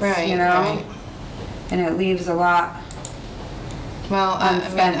difference, Right, you know? right. And it leaves a lot Well, I mean,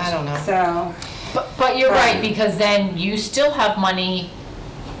 unspent. I don't know. So, But you're Right. right, because then you still have money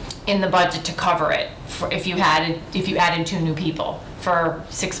in the budget to cover it for if you added 2 new people for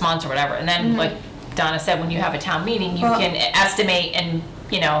 6 months or whatever. And then, like Donna said, when you have a town meeting, you Well- can estimate and,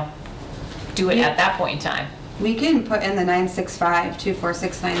 you know, do it at that point in time. we can put in the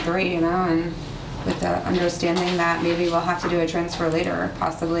 965-24693, you know, and with the understanding that maybe we'll have to do a transfer later,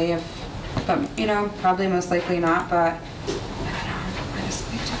 possibly but, you know, probably most likely not, but I don't know, I just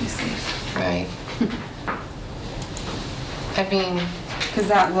like to be safe. Right. I mean, Because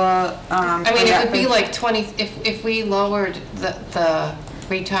that will, it would be like 20, if we lowered the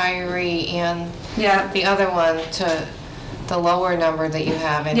retiree and Yeah, the other one to the lower number that you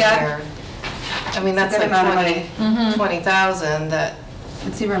have in Yeah. here. I mean, It's a that's good like amount of money. 20,000 that,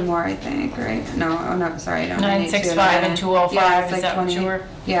 it's even more, I think, right? No, oh no, sorry, I don't. need to. 965 and 205, Yeah, it's is like that what 20. you were?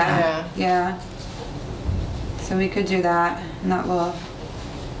 Yeah, yeah. So we could do that, and that will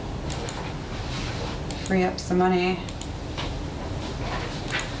free up some money.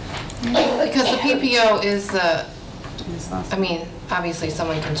 because the PPO is This last- I mean, obviously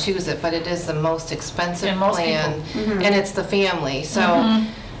someone can choose it, but it is the most expensive And most plan, Mhm. and it's the family. So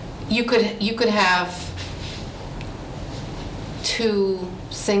you could have 2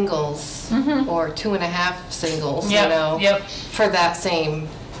 singles or 2.5 singles, you know, Yep. for that same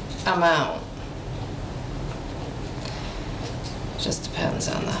amount. Just depends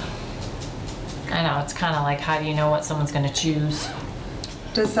on the. I know, it's kind of like, how do you know what someone's going to choose?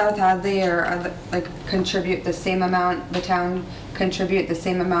 Does South Hadley like contribute the same amount, the town contribute the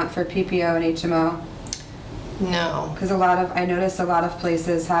same amount for PPO and HMO? No. Because I notice a lot of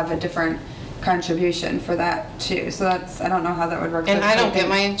places have a different contribution for that too. So I don't know how that would work. And That's I don't get something-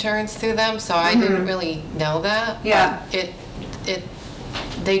 my insurance through them, so I didn't really know that. Yeah. But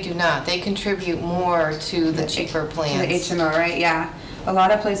they do not. They contribute more to the cheaper To plans. the HMO, right? Yeah. A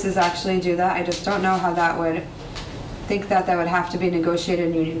lot of places actually do that. I just don't know how that would, think that would have to be negotiated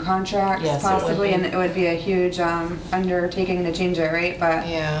in union contracts Yes, it would possibly, be. and it would be a huge undertaking to change it, right? But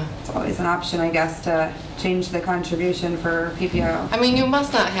Yeah. it's always an option, I guess, to change the contribution for PPO. I mean, you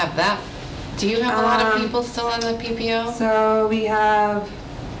must not have that. Do you have a lot of Um, people still on the PPO? So we have,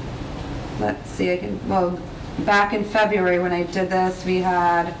 let's see, back in February when I did this, we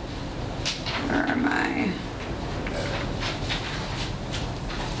had, where am I?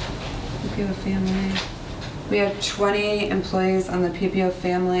 PPO family. We had 20 employees on the PPO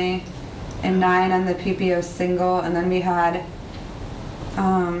family and 9 on the PPO single, and then we had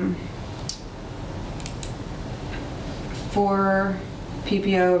 4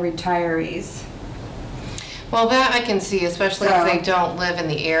 PPO retirees. Well, that I can see, especially So- if they don't live in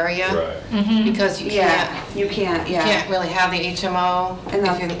the area. Right. Because you Yeah, can't, you can't, you yeah. can't really have the HMO And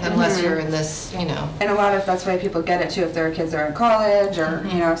if that's- unless mhm. you're in this, you know. And a lot of, that's why people get it too, if their kids are in college or,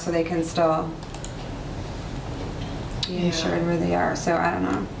 you know, so they can still be Yeah. insured where they are, so I don't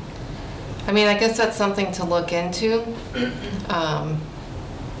know. I mean, I guess that's something to look into, how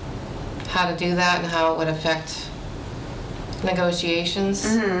to do that and how it would affect negotiations.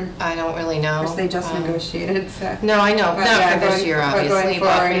 I don't really know. Because they just negotiated, so. No, I know, But not yeah, for this going- year, but going obviously,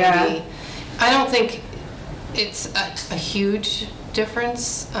 but forward, yeah. maybe. I don't think it's a huge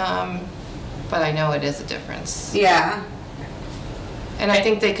difference, but I know it is a difference. Yeah, And I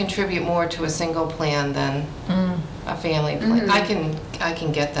think they contribute more to a single plan than a family plan. I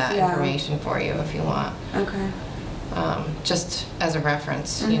can get that information for you if you want. Okay. Just as a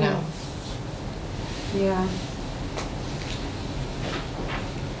reference, you know. Yeah.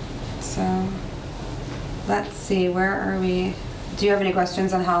 So, let's see, where are we? Do you have any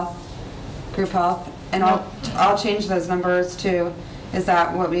questions on health, group health? And I'll change those numbers too. Is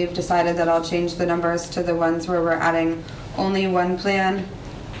that what we've decided, that I'll change the numbers to the ones where we're adding only one plan?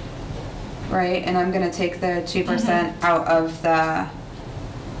 Right, and I'm gonna take the 2% out of the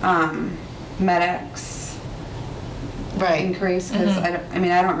medics increase, because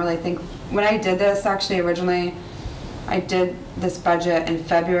I don't really think, when I did this, actually originally, I did this budget in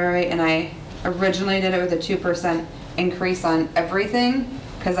February, and I originally did it with a 2% increase on everything,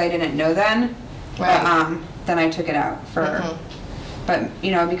 because I didn't know then. Right. But then I took it out for, but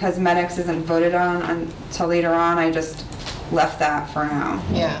you know, because medics isn't voted on until later on, I just left that for now.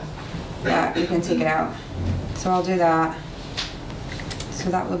 Yeah. Yeah, you can take it out. So I'll do that. So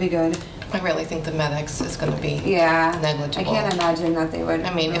that will be good. I really think the medics is going to be negligible. I can't imagine that they would.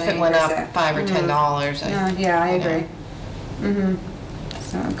 I mean, if really it went up increase it. $5 or $10, I agree.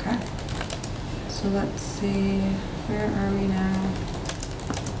 So, okay. So let's see, where are we now?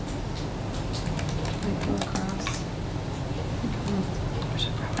 I go across.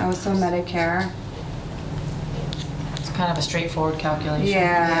 Oh, so Medicare. It's kind of a straightforward calculation.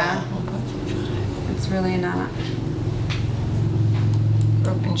 Yeah. It's really not.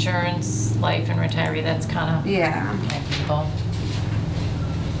 Group insurance, life and retiree, that's kind of people.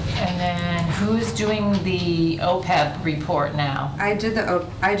 And then who's doing the OPEB report now? I do the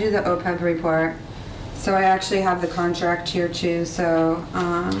OPEB report. So I actually have the contract here too, so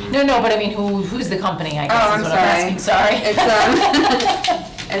No, but I mean, who's the company, I guess I'm is what I'm asking. Sorry.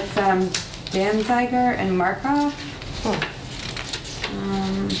 It's Dan Zeiger and Markov.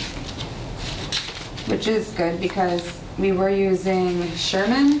 Which is good because we were using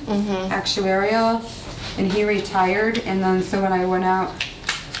Sherman Actuarial, and he retired, and then so when I went out,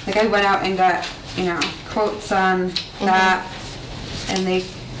 I went out and got, you know, quotes on that, and they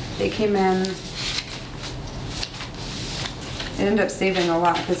came in, it ended up saving a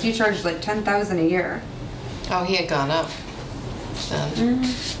lot, because he charged like $10,000 a year. Oh, he had gone up then.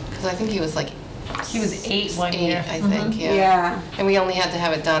 Because I think he was like... He was 8 one year. I think, Yeah. And we only had to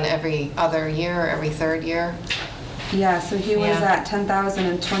have it done every other year or every third year. Yeah, so he was at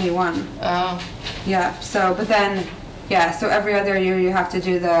 10,021. Oh. Yeah, so, but then, so every other year you have to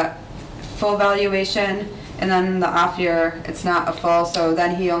do the full valuation, and then the off year, it's not a full, so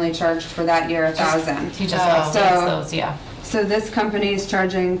then he only charged for that year $1,000. He just updates those, So this company is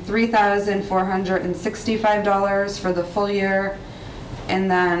charging $3,465 for the full year, and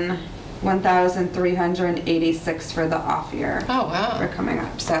then $1,386 for the off year. Oh, wow. For coming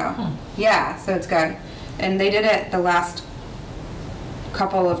up, so, so it's good. And they did it the last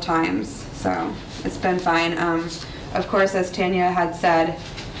couple of times, so it's been fine. Of course, as Tanya had said,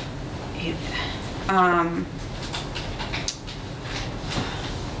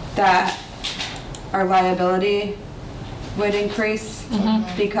 that our liability would increase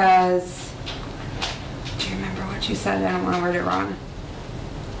because, do you remember what you said? I don't want to word it wrong.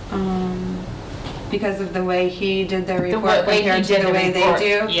 Because of the way he did the report compared to the way they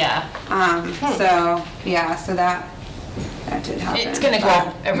do. Yeah. So that did happen. It's going to go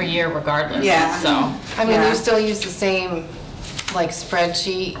up every year regardless. Yeah. So. I mean, you still use the same, like,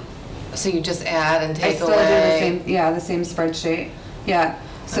 spreadsheet, so you just add and take away? I still do the same spreadsheet. Yeah.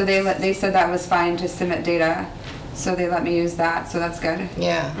 So they said that was fine to submit data, so they let me use that, so that's good.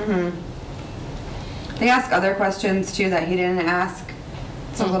 Yeah. They ask other questions too that he didn't ask.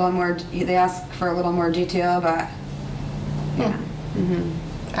 It's a little more, they ask for a little more detail, but yeah.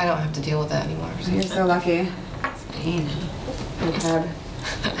 I don't have to deal with that anymore. So. You're so lucky. OPEB.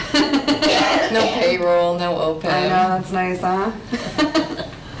 No payroll, no OPEB. I know, that's nice, huh?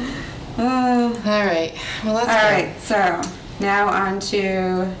 All right. Well, that's all right, so now on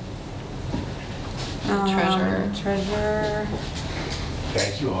to treasurer.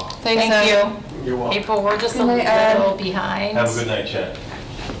 Thank you all. Thanks, Thank you. You're welcome. April, we're just a Good night, little behind. Have a good night, Chad.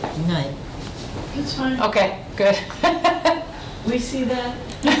 Night. It's fine. Okay, good. We see that.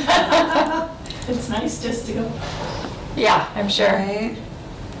 It's nice just to go. Yeah, I'm sure. Right.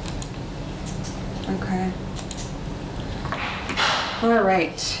 Okay. All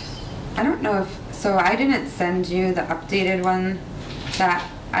right. I don't know if, so I didn't send you the updated one that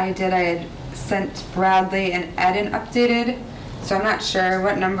I did. I had sent Bradley and Ed an updated. So I'm not sure.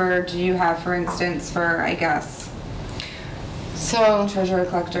 What number do you have, for instance, for, I guess, So, treasurer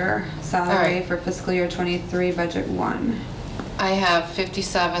collector salary right. for fiscal year 23, budget 1? I have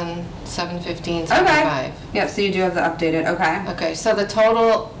 57,715.75. Okay. Yep, so you do have the updated, okay. Okay, so the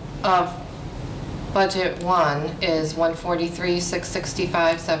total of budget 1 is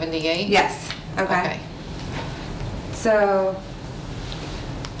 143,665.78? Yes, okay. So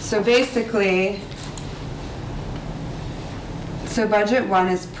basically, so budget 1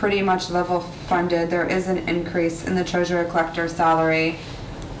 is pretty much level funded. There is an increase in the treasurer collector salary.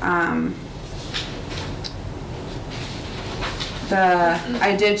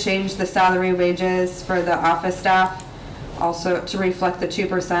 I did change the salary wages for the office staff also to reflect the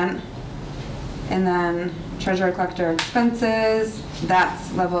 2%. And then treasurer collector expenses,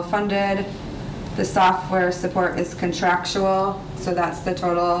 that's level funded. The software support is contractual, so that's the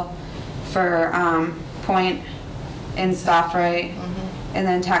total for Point and SoftWrite. And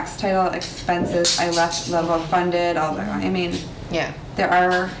then tax title expenses, I left level funded, although, I mean, Yeah.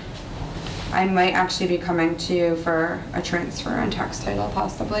 I might actually be coming to you for a transfer on tax title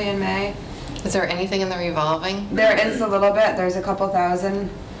possibly in May. Is there anything in the revolving? There is a little bit, there's a couple thousand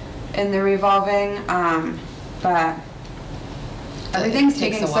in the revolving, but everything's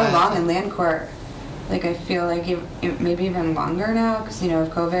takes taking a so while long to- in land court. Like, I feel like maybe even longer now, because, you know, of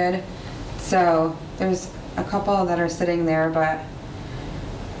COVID. So there's a couple that are sitting there, but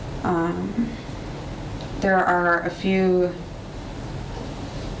there are a few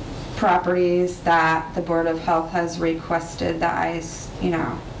properties that the Board of Health has requested that I,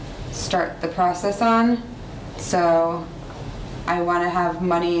 start the process on. So I want to have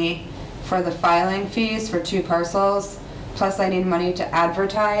money for the filing fees for 2 parcels, plus I need money to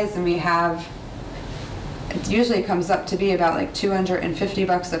advertise, and we have, it usually comes up to be about like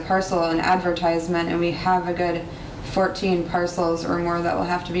 $250 a parcel in advertisement, and we have a good 14 parcels or more that will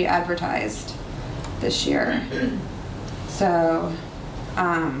have to be advertised this year. So,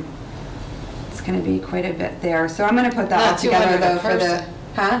 it's gonna be quite a bit there. So I'm gonna put that all Not together 200 a though for the, person.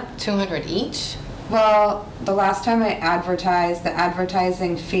 huh? 200 each? Well, the last time I advertised, the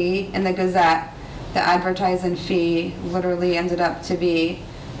advertising fee in the Gazette, the advertising fee literally ended up to be,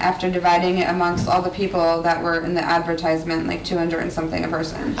 after dividing it amongst all the people that were in the advertisement, like 200 and something a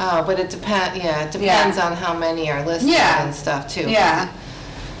person. Oh, but it depends on how many are listed Yeah. and stuff too. Yeah.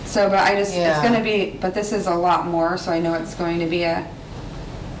 So, but it's Yeah. gonna be, but this is a lot more, so I know it's going to be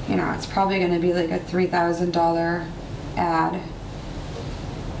it's probably gonna be like a $3,000 ad.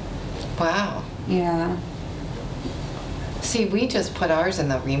 Wow. Yeah. See, we just put ours in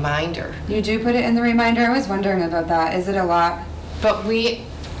the reminder, You do put it in the reminder? I was wondering about that. Is it a lot? but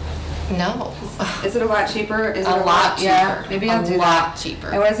no. Is it a lot cheaper? Is it A lot Yeah, cheaper. maybe I'll do A that. lot cheaper.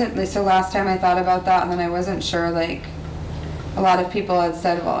 I wasn't, so last time I thought about that, and then I wasn't sure, like, a lot of people had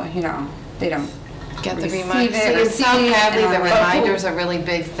said, well, they don't Get the receive reminder. it, See, in receive South it, Hadley, and the all that. reminder's a really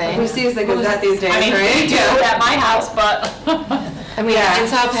big thing. Who sees the Gazette these days, I mean, right? we do at my house, but. I mean, Yeah. in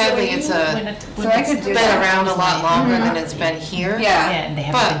South Hadley, it's So I could do been that. around a lot longer than it's been here. Yeah. And they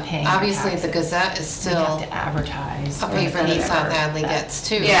haven't But been paying their obviously, the taxes. Gazette is We still have to advertise. a paper that whatever. South Hadley gets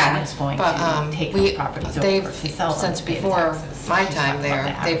too. Yeah. And it's going But to take we, the properties over they've, if they sell them. since to pay the before taxes. my She's time talking about there, the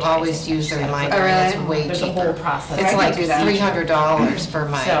they've always advertising. used the She's reminder, Oh, and it's really? way There's a cheaper. whole process. It's I like could do that. $300 for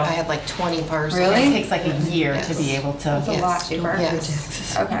my, So- I had like 20 parcels. Really? It takes like a year to be Yes. able to. That's a Yes. lot cheaper.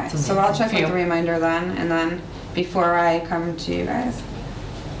 Yes. Okay, It's so I'll amazing. check with the reminder then, and then before I come to you guys.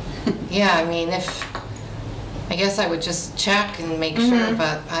 Yeah, I mean, I guess I would just check and make sure,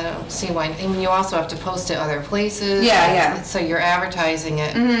 but I don't see why, I mean, you also have to post it other places. Yeah, yeah. So you're advertising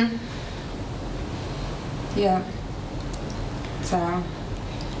it. Mm-hmm. Yeah. So.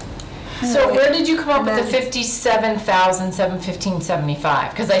 So Alright. where did you come up with the And then-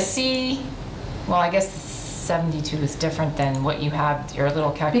 57,715.75? Because I see, well, I guess 72 is different than what you have, your little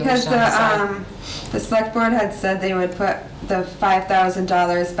Because calculation on the side. the select board had said they would put the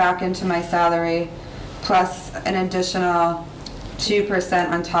 $5,000 back into my salary plus an additional 2%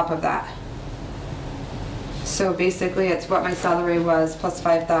 on top of that. So basically, it's what my salary was plus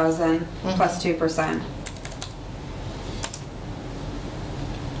 5,000 plus 2%.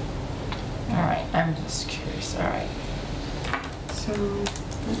 All right, I'm just curious, all right. So,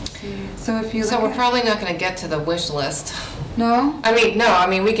 let's see. So if you So look we're at, probably not gonna get to the wish list. no? I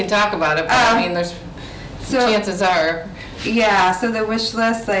mean, we can talk about it, but I mean, there's, So, chances are, yeah, so the wish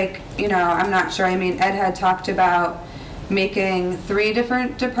list, like, I'm not sure. I mean, Ed had talked about making 3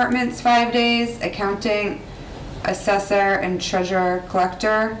 different departments 5 days, accounting, assessor, and treasurer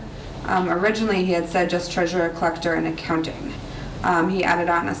collector. Originally, he had said just treasurer collector and accounting. He added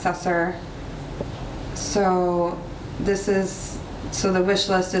on assessor. So the wish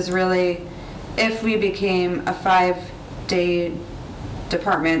list is really if we became a 5-day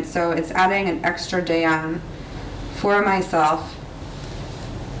department, so it's adding an extra day on for myself,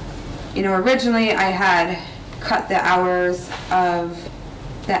 you know, originally I had cut the hours of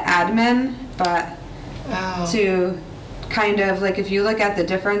the admin, but to kind of, like, if you look at the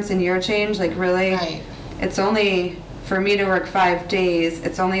difference in year change, like, really, Right. it's only, for me to work 5 days,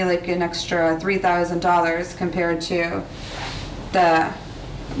 it's only like an extra $3,000 compared to the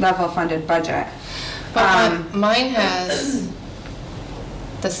level funded budget. But mine has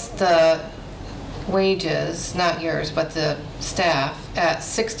the wages, not yours, but the staff, at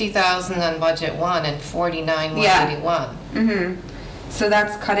 60,000 on budget 1 and 49,181. Mm-hmm. So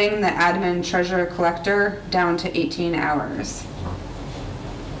that's cutting the admin treasurer collector down to 18 hours.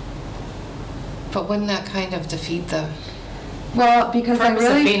 But wouldn't that kind of defeat the Well, because I Purpose of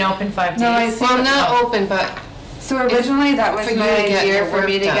really, being open 5 days. No, I see. well, not open, but so originally that was for you my to get idea your for work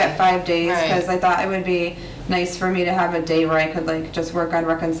me to done. get 5 days, Right. because I thought it would be nice for me to have a day where I could, like, just work on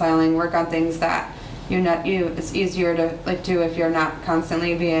reconciling, work on things that it's easier to, like, do if you're not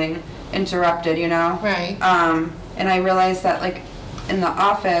constantly being interrupted, you know? Right. And I realized that, like, in the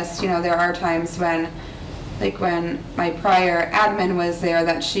office, you know, there are times when, like, when my prior admin was there,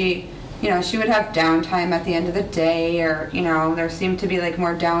 that she, you know, she would have downtime at the end of the day, or, you know, there seemed to be, like,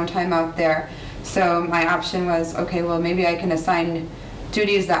 more downtime out there. So my option was, okay, well, maybe I can assign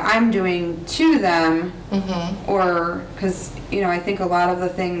duties that I'm doing to them, or, because, you know, I think a lot of the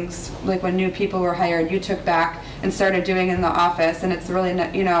things, like when new people were hired, you took back and started doing in the office, and it's really,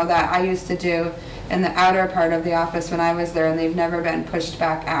 you know, that I used to do in the outer part of the office when I was there, and they've never been pushed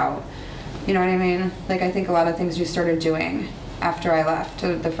back out. You know what I mean? Like, I think a lot of things you started doing after I left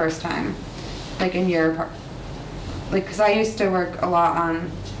the first time, like in your part, like, because I used to work a lot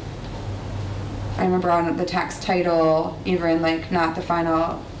on, I remember on the tax title, even, like, not the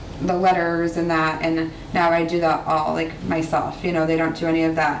final, the letters and that, and now I do that all, like, myself, you know, they don't do any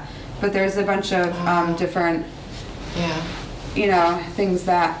of that. But there's a bunch of different, yeah. you know, things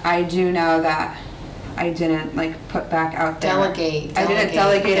that I do now that I didn't, like, put back out there. Delegate. I didn't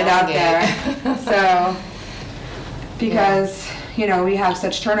delegate it out there. So, because, you know, we have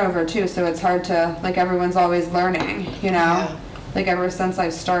such turnover too, so it's hard to, like, everyone's always learning, you know? Yeah. Like, ever since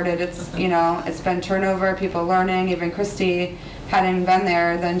I've started, it's, you know, it's been turnover, people learning. Even Christy hadn't been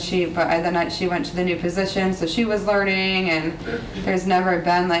there, then she went to the new position, so she was learning, and there's never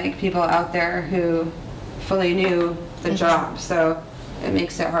been, like, people out there who fully knew the job, so it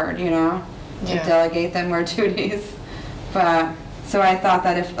makes it hard, you know, to Yeah. delegate them more duties. But, so I thought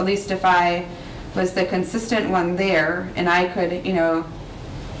that if, at least if I was the consistent one there, and I could, you know,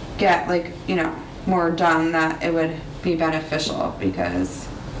 get, like, you know, more done, that it would be beneficial, because,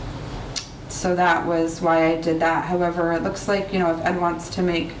 so that was why I did that. However, it looks like, you know, if Ed wants to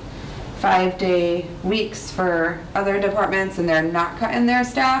make 5-day weeks for other departments and they're not cutting their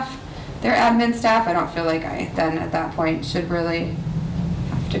staff, their admin staff, I don't feel like I then at that point should really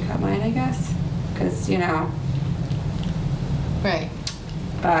have to cut mine, I guess, because, you know. Right.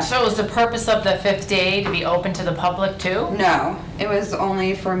 But So is the purpose of the 5th day to be open to the public too? no, it was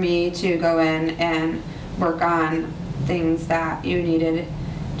only for me to go in and work on things that you needed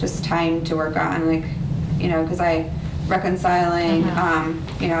just time to work on, like, you know, because reconciling,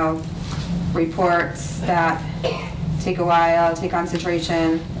 you know, reports that take a while, take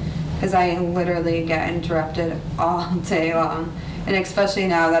concentration, because I literally get interrupted all day long, and especially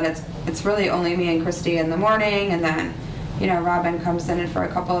now that it's really only me and Christy in the morning, and then, you know, Robin comes in for a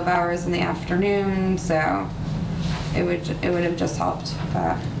couple of hours in the afternoon, so it would have just helped.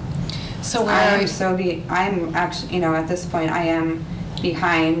 But So where I'm actually, you know, at this point I am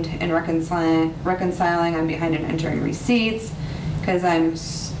behind in reconciling. I'm behind in entering receipts, because I'm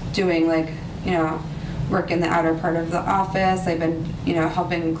doing, like, you know, work in the outer part of the office. I've been, you know,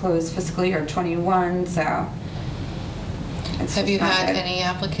 helping close fiscal year 21, so. have you had any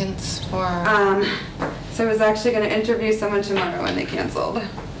applicants for? So I was actually going to interview someone tomorrow and they canceled.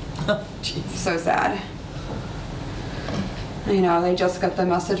 Oh, jeez. So sad. You know, they just got the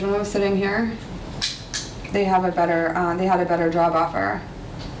message when I was sitting here. They had a better job offer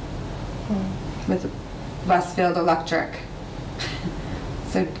with Westfield Electric.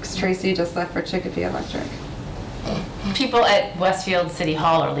 So Tracy just left for Chicopee Electric. People at Westfield City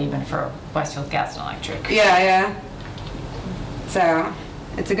Hall are leaving for Westfield Gas and Electric. Yeah. So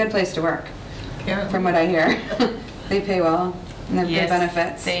it's a good place to work, Apparently. from what I hear. They pay well and they have Yes, good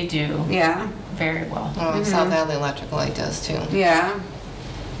benefits. they do. Yeah. Very well. Oh, South Hadley Electric Light does too. Yeah.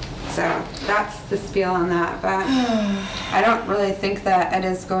 So that's the spiel on that, but I don't really think that I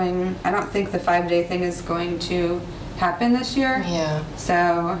don't think the 5-day thing is going to happen this year. Yeah.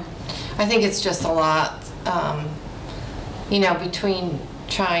 So, I think it's just a lot, you know, between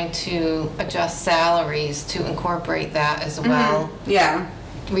trying to adjust salaries to incorporate that as well. Yeah.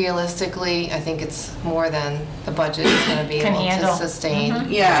 Realistically, I think it's more than the budget is going to be Can able handle. to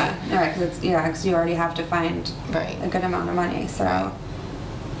sustain. Yeah, all right, because you already have to find Right. a good amount of money, so.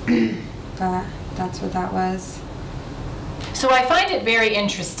 But that's what that was. So I find it very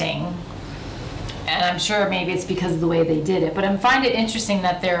interesting, and I'm sure maybe it's because of the way they did it, but I find it interesting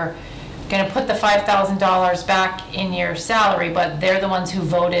that they're going to put the $5,000 back in your salary, but they're the ones who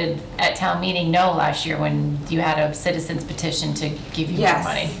voted at town meeting no last year when you had a citizen's petition to give you more Yes.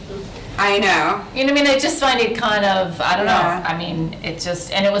 money. I know. You know what I mean? I just find it kind of, I don't Yeah. know. I mean, it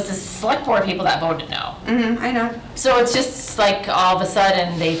just, and it was the select board people that voted no. I know. So it's just like all of a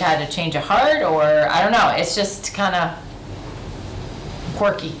sudden they've had a change of heart, or I don't know. It's just kind of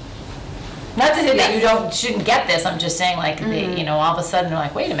quirky. Not to say that you shouldn't get this. I'm just saying, like, they, you know, all of a sudden they're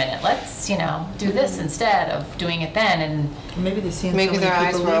like, wait a minute, let's, you know, do this instead of doing it then. And Maybe they're seeing Maybe so their many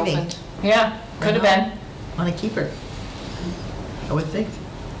eyes people were leaving. opened. yeah, could have been. Want to keep her. I would think.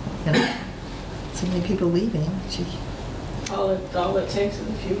 You know, so many people leaving. Gee. All it takes is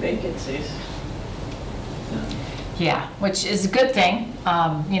a few vacancies. Yeah, which is a good thing.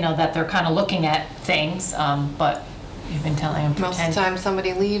 You know, that they're kind of looking at things, but you've been telling them Most of the time,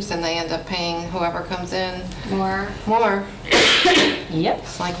 somebody leaves and they end up paying whoever comes in More. more. Yep.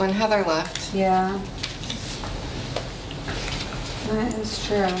 It's like when Heather left. Yeah. That is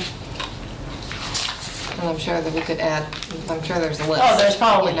true. And I'm sure that we could add, I'm sure there's a list. Oh, there's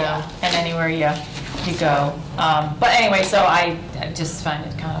probably, you know. yeah, and anywhere you go. But anyway, so I just find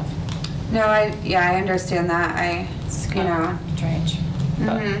it kind of, No, I understand that. it's You kind know. of strange.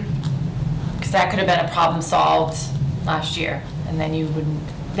 Mhm. Because that could have been a problem solved last year, and then you wouldn't,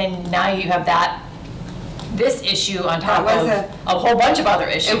 then now you have this issue on top That of was a whole bunch of other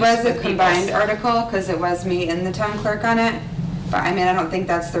issues. It was a with people's- combined article, because it was me and the town clerk on it. But I mean, I don't think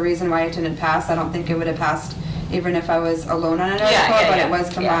that's the reason why it didn't pass. I don't think it would have passed even if I was alone on an Yeah, article, yeah, but yeah, it was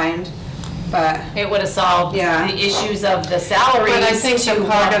combined. But, It would have solved Yeah. the issues of the salaries. But I think to the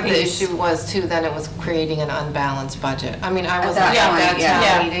part one of the piece. issue was too, then it was creating an unbalanced budget. I mean, I At wasn't that at point, that yeah.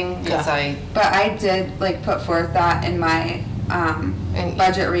 Yeah. town meeting, because Yeah. but I did like put forth that in my And-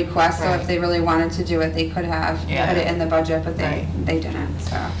 budget request, so if Right. they really wanted to do it, they could have Yeah. put it in the budget, but Right. they didn't,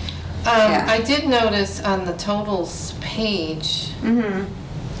 so. Yeah. I did notice on the totals page, Mm-hmm.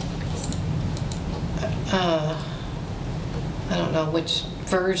 I don't know which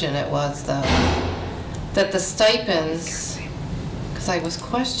version it was though, that the stipends, because I was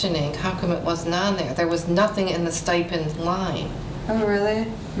questioning, how come it wasn't on there? There was nothing in the stipend line. Oh, really?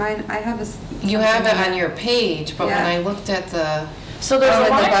 Mine, I have a. You have it on your page, but when Yeah. I looked at the, So there's Oh, a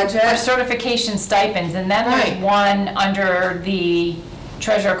in the line budget? for certification stipends, and then there's Right. one under the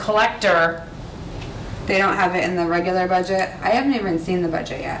treasurer collector. They don't have it in the regular budget. I haven't even seen the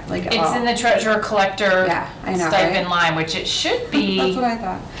budget yet, like at It's all. in the treasurer collector Yeah, I know, stipend right? line, which it should That's be what I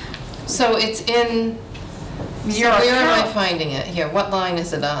thought. so it's in, so your where am I account. finding it? Here, what line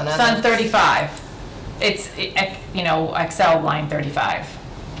is it on? It's on 35. It's, you know, Excel line 35.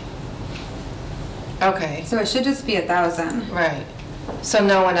 Okay, So it should just be 1,000. right. So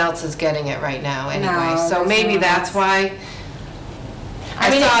no one else is getting it right now anyway. No, So there's maybe no one that's else. why. I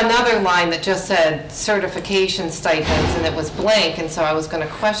mean, saw it- another line that just said certification stipends and it was blank, and so I was gonna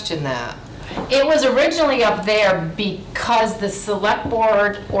question that. It was originally up there because the select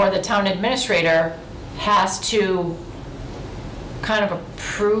board or the town administrator has to kind of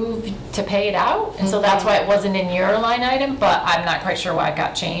approve to pay it out, and so that's why it wasn't in your line item, but I'm not quite sure why it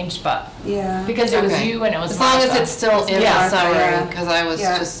got changed, but Yeah. because it was Okay. you and it was As long as Martha. it's still in Yeah. the summary, Yeah. because I was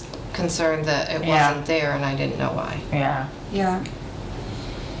Yeah. just concerned that it Yeah. wasn't there and I didn't know why. Yeah. Yeah.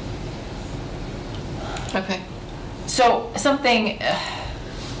 Okay. So something,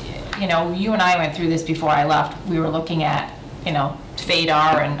 you know, you and I went through this before I left. We were looking at, you know,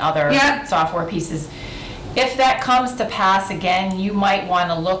 Vadar and other Yeah. software pieces. If that comes to pass again, you might want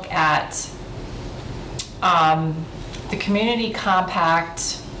to look at the community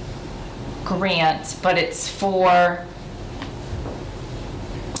compact grant, but it's for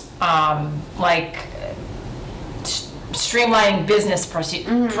like streamlining business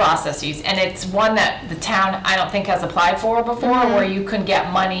processes, and it's one that the town, I don't think, has applied for before, where you can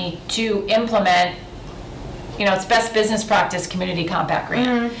get money to implement, you know, it's best business practice community compact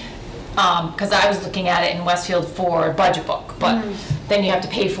grant. Because I was looking at it in Westfield for a budget book, but then you have to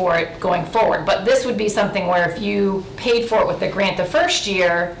pay for it going forward. But this would be something where if you paid for it with the grant the first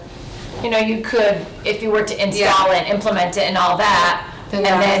year, you know, you could, if you were to install it, implement it and all that, Then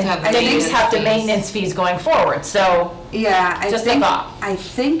and you then have the then you just have the maintenance fees. maintenance fees going forward, so. Yeah, Just a thought. I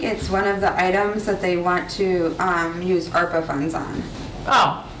think it's one of the items that they want to use ARPA funds on.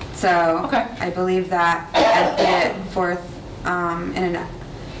 Oh, So Okay. I believe that Ed put it forth in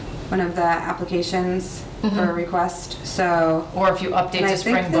one of the applications for a request. So, or if you update and I the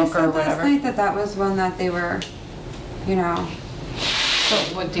think spring they book or said last whatever. night that that was one that they were, you know. So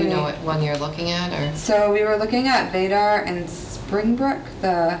what, do you know what one you're looking at, or? So we were looking at Vadar and Springbrook.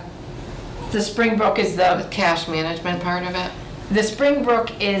 The Springbrook is The cash management part of it? the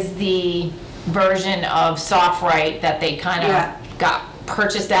Springbrook is the version of SoftWrite that they kind of Yeah. got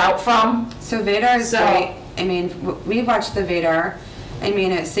purchased out from. So Vadar is So- great. I mean, we watched the Vadar. I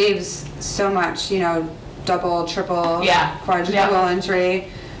mean, it saves so much, you know, double, triple, Yeah. quadruple Yeah. entry.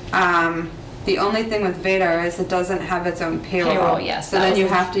 The only thing with Vadar is it doesn't have its own payroll. Payroll, yes, So that then was you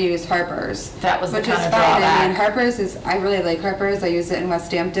the- have to use Harper's. That was the Which is kind of fine. I mean, drawback. Harper's is, I really like Harper's. I use it in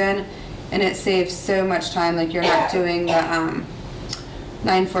Westhampton, and it saves so much time. Like, you're not doing the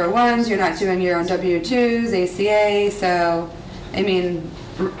 941s, you're not doing your own W-2s, ACA. So, I mean,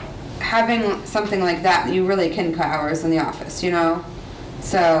 having something like that, you really can cut hours in the office, you know?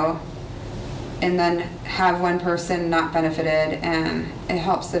 So, and then have one person not benefited, and it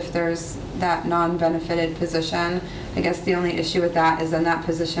helps if there's that non-benefited position. I guess the only issue with that is then that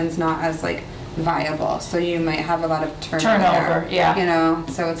position's not as like viable, so you might have a lot of turnover, yeah. you know,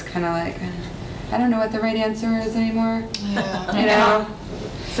 so it's kind of like, I don't know what the right answer is anymore, Yeah. you know?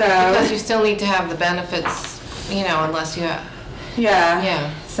 Because So, you still need to have the benefits, you know, unless you have, yeah. yeah.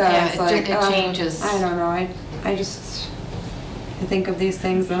 So Yeah, it's like, it changes. I don't know, I just, I think of these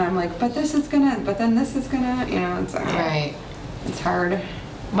things and I'm like, but this is gonna, but then this is gonna, you know, it's like, Right. it's hard.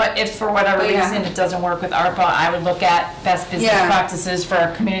 But if for whatever But yeah. reason it doesn't work with ARPA, I would look at best business Yeah. practices for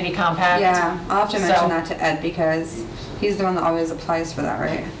a community compact. Yeah, I'll have to mention So- that to Ed because he's the one that always applies for that,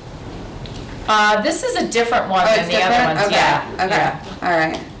 right? This is a different one Oh, than it's the other different? ones, Okay, yeah. okay, yeah. all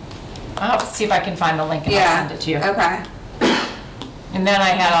right. I'll have to see if I can find the link and I'll Yeah, send it to you. okay. And then I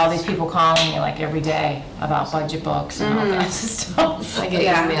had all these people calling me like every day about budget books and all kinds of stuff. I get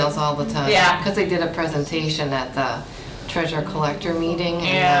Yeah. emails all the time. Yeah. Because they did a presentation at the treasure collector meeting.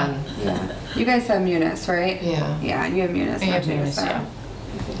 Yeah. And Yeah. You guys have Munis, right? Yeah. Yeah, you have Munis. We don't have you? Munis, So, yeah.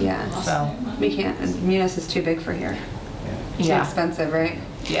 Yeah, So, we can't, and Munis is too big for here. Too yeah, expensive, right?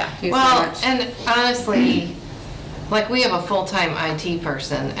 yeah. Too so Well, much. and honestly, like we have a full-time IT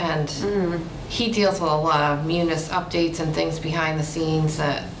person and Mm. he deals with a lot of Munis updates and things behind the scenes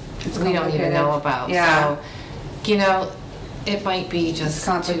that It's we don't even complicated. know about. Yeah. So, you know, it might be just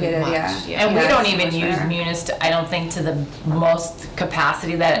too complicated, much. yeah. And we Yeah, don't it's even much use better. Munis, I don't think, to the most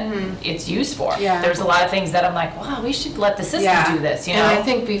capacity that it's used for. Yeah. There's a lot of things that I'm like, wow, we should let the system Yeah. do this, you And I know?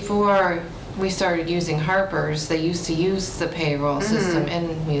 think before we started using Harper's, they used to use the payroll system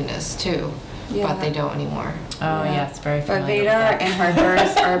in Munis too, Yeah. but they don't anymore. Oh, yeah, it's very But familiar with Vadar that. and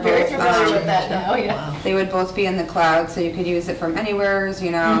Harper's are Very both, familiar with that now, yeah. Wow. they would both be in the cloud, so you could use it from anywheres, you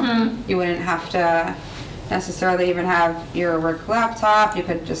know? You wouldn't have to necessarily even have your work laptop, you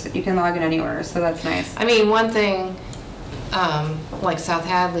can log in anywhere, so that's nice. I mean, one thing, like South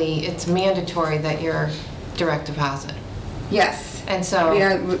Hadley, it's mandatory that you're direct deposit. Yes, And so,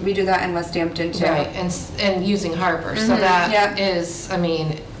 we do that in Westhampton too. right, and using Harper, so that yeah. is, I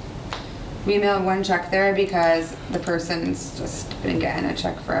mean, We mailed one check there because the person's just been getting a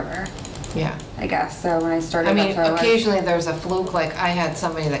check forever, yeah. I guess, so when I started, I mean, that's how it was. occasionally there's a fluke, like I had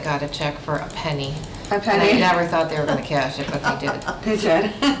somebody that got a check for a penny. A And I penny. never thought they were gonna cash it, but they did. They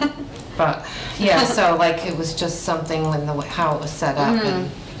did. But, yeah, so like it was just something when how it was set up and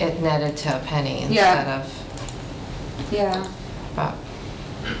it netted to a penny Yeah. instead of, Yeah, but,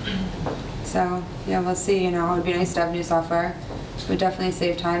 so, yeah, we'll see, you know, it would be nice to have new software. It would definitely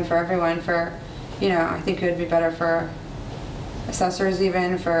save time for everyone for, you know, I think it would be better for assessors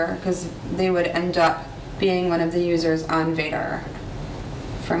even for, because they would end up being one of the users on Vadar.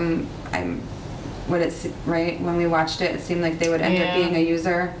 From, right, when we watched it, it seemed like they would end up Yeah. being a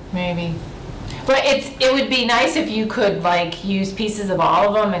user. Maybe. But it would be nice if you could like use pieces of all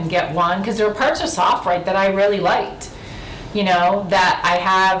of them and get one, because there were parts of SoftWrite that I really liked. You know, that I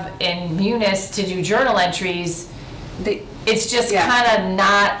have in Munis to do journal entries. They, It's just Yeah. kind of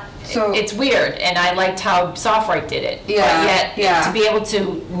not, So- it's weird, and I liked how SoftWrite did it. Yeah, But yet, yeah. to be able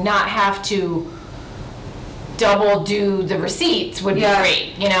to not have to double do the receipts would be Yeah.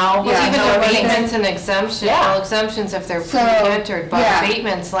 great, you know? Yeah, even no, abatements and exemptions, Yeah. well, exemptions if they're So, pre-entered, but yeah.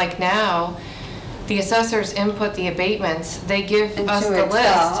 abatements, like now, the assessors input the abatements, they give us into the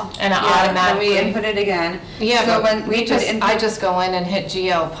Excel. list. And it Yeah, automatically- then we input it again. Yeah, So but when we could just, input- I just go in and hit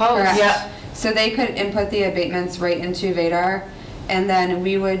GL post. Correct. Yep. So they could input the abatements right into Vadar, and then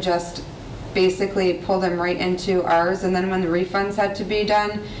we would just basically pull them right into ours, and then when the refunds had to be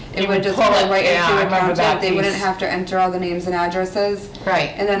done, it You would would just pull go it, right yeah, I into remember accountant. that They wouldn't piece. have to enter all the names and addresses.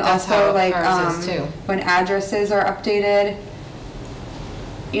 Right. And then That's also how like, ours is too. when addresses are updated,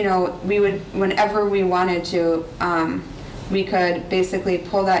 you know, we would, whenever we wanted to, we could basically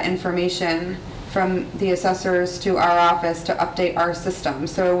pull that information from the assessors to our office to update our system.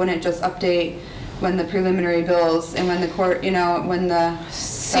 So it wouldn't just update when the preliminary bills and when the court, you know, when the,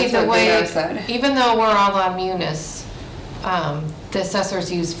 See, that's the what way, Vadar said. even though we're all on Munis, the assessors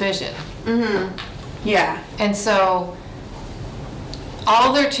use Vision. Yeah, And so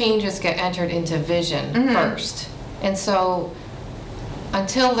all their changes get entered into Vision first. And so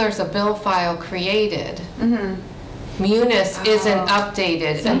until there's a bill file created, Munis isn't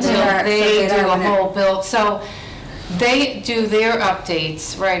updated until Vadar- they so do Vadar a wouldn't- whole bill. So they do their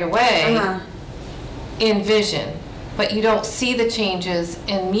updates right away in Vision, but you don't see the changes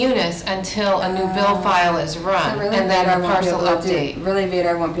in Munis until a new bill file is So run, really and then Vadar a won't be parcel able to do- update. Really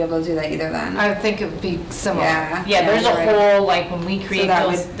Vadar won't be able to do that either then. I would think it would be similar. Yeah, there's a you're right. whole, like, when we So create that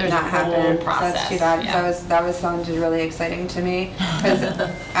those, would there's a not whole happen. process. That's too bad. Yeah. That was sounded really exciting to me. Because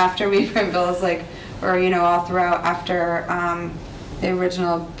after we print bills, like, or, you know, all throughout, after the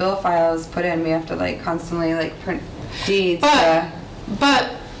original bill file is put in, we have to like constantly like print deeds. But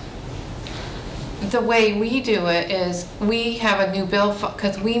the way we do it is we have a new bill,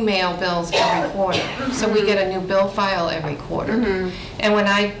 because we mail bills every quarter. So we get a new bill file every quarter. And when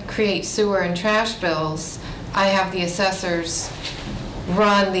I create sewer and trash bills, I have the assessors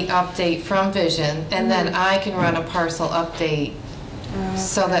run the update from Vision, and then I can run a parcel update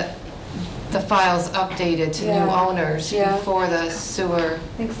so that the file's updated to new Yeah. owners Yeah. before the sewer,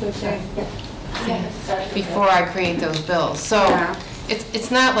 Thanks, Lucia. before I create those bills. So Yeah.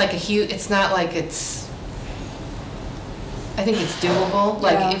 it's not like a huge, it's not like it's, I think it's doable.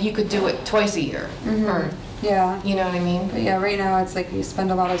 Like, Yeah. if you could do it twice a year, or, Yeah. you know what I mean? But yeah, right now it's like you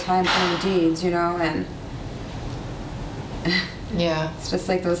spend a lot of time printing deeds, you know, and Yeah. it's just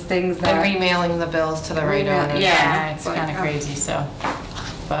like those things And that. remailing the bills to the right Yeah. owner. Yeah, it's but, kind of crazy, so,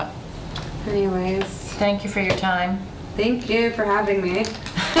 but, Anyways, thank you for your time. thank you for having me.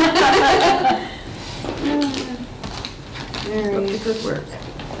 Alright. Good work.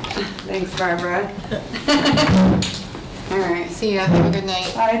 Thanks, Barbara. All right. See ya, have a good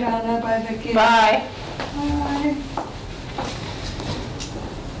night. Bye, Donna. Bye, Vicki. Bye. Bye.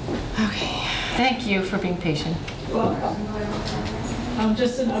 Okay. Thank you for being patient.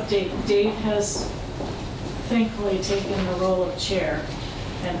 Just an update, Dave has thankfully taken the role of chair,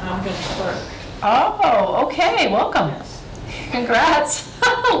 and I'm gonna clerk. Oh, okay, welcome. Yes. Congrats.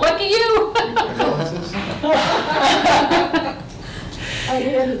 Lucky you. I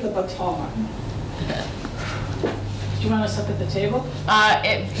handed the baton. Do you want us up at the table? Yeah,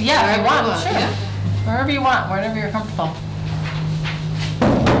 if you Wherever you want, want, sure. yeah. Wherever you want, wherever you're comfortable.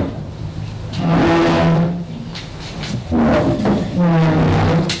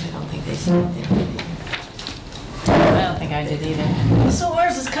 I don't think they see it there. I don't think I did either. So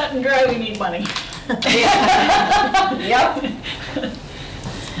ours is cut and dry, we need money. Yep.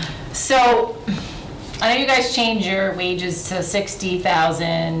 So, I know you guys changed your wages to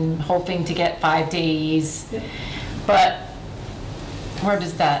 60,000, hoping to get 5 days, Yep. but where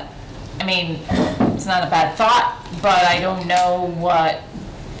does that, I mean, it's not a bad thought, but I don't know what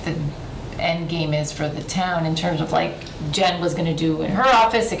the end game is for the town in terms of like Jen was gonna do in her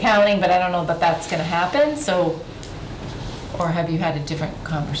office, accounting, but I don't know that that's gonna happen, so, or have you had a different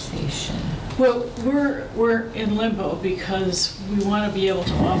conversation? Well, we're in limbo because we want to be able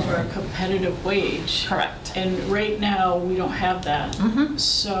to offer a competitive wage. Correct. And right now, we don't have that.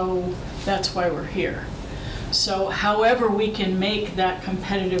 So that's why we're here. So however we can make that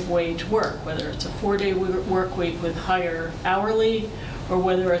competitive wage work, whether it's a 4-day work week with higher hourly, or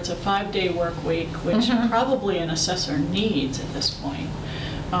whether it's a 5-day work week, which probably an assessor needs at this point,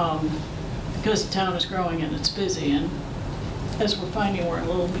 because the town is growing and it's busy, and as we're finding, we're a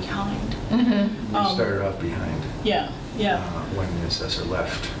little behind. We started off behind Yeah, when the assessor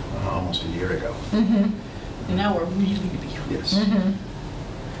left almost a year ago. and now we're really behind. Yes.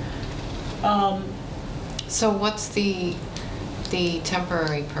 So what's the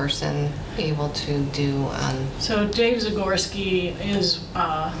temporary person able to do on, So Dave Zagorski is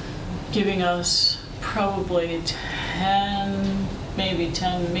giving us probably 10, maybe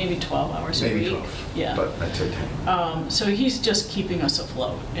 12 hours a week. Maybe 12. Yeah. But I'd say 10. So he's just keeping us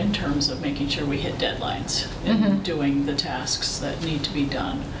afloat in terms of making sure we hit deadlines and doing the tasks that need to be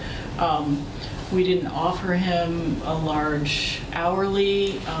done. We didn't offer him a large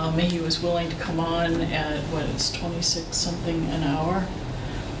hourly. He was willing to come on at, what, it's 26 something an hour?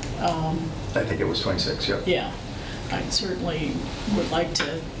 I think it was 26, yep. Yeah. I certainly would like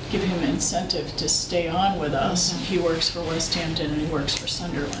to give him incentive to stay on with us. He works for Westhampton and he works for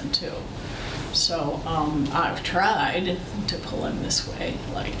Sunderland too. So I've tried to pull him this way,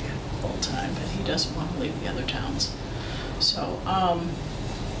 like full time, but he doesn't want to leave the other towns. So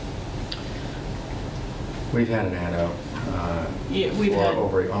We've had an ad out yeah, we've for had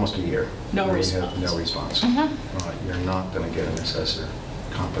over almost a year. no where we response. have no response. You're not going to get an assessor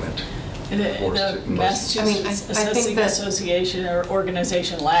competent. The Massachusetts I mean, I think Assessing that- Association or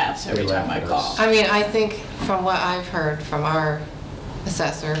organization laughs every They time laugh I at call. us. I mean, I think from what I've heard from our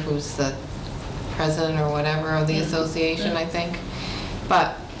assessor, who's the president or whatever of the association, I think,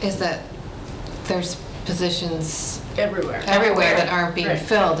 but is that there's positions Everywhere. everywhere that aren't being Right.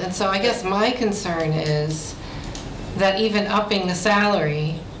 filled. And so I guess my concern is that even upping the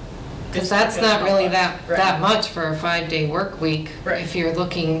salary, because It's not that's gonna not help really us. that Right. much for a 5-day work week, Right. if you're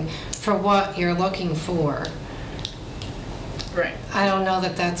looking for what you're looking for. Right. I don't know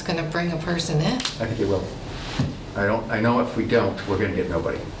that that's going to bring a person in. I think it will. I know if we don't, we're going to get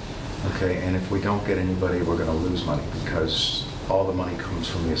nobody. Okay, and if we don't get anybody, we're going to lose money because all the money comes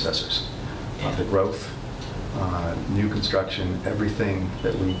from the assessors. The growth, new construction, everything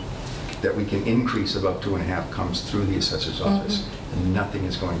that we can increase above 2.5 comes through the assessor's office. And nothing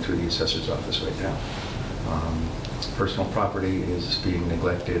is going through the assessor's office right now. Personal property is being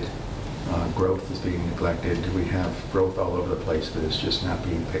neglected. Growth is being neglected. We have growth all over the place that is just not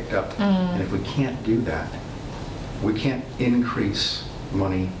being picked up. And if we can't do that, we can't increase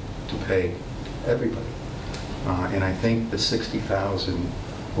money to pay everybody. And I think the 60,000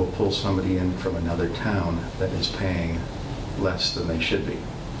 will pull somebody in from another town that is paying less than they should be.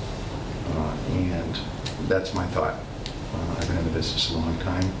 And that's my thought. I've been in the business a long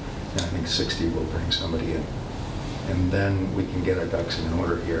time, and I think 60 will bring somebody in. And then we can get our ducks in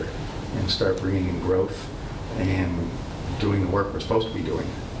order here and start bringing in growth and doing the work we're supposed to be doing.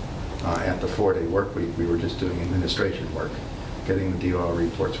 At the 4-day work week, we were just doing administration work, getting the DOR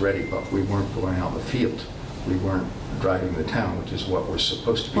reports ready, but we weren't going out in the field. We weren't driving the town, which is what we're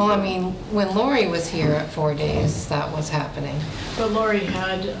supposed to be Well, I doing. mean, when Lori was here at 4 days, that was happening. But Lori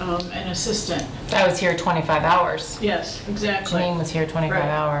had an assistant. I was here 25 hours. Yes, exactly. Janine was here 25 Right.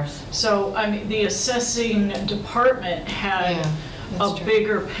 hours. So, I mean, the assessing department had Yeah, that's a true.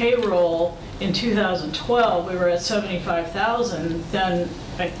 bigger payroll in 2012. We were at 75,000. Then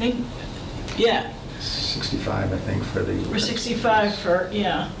I think, yeah, 65, I think, for the... we're 65 for,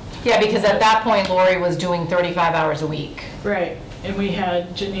 yeah, Yeah, because at that point Lori was doing 35 hours a week. right. And we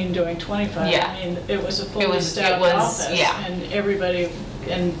had Janine doing 25. Yeah. I mean, it was a It fully was- staffed office. yeah. And everybody,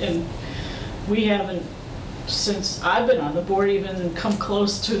 and we haven't, since I've been on the board, even come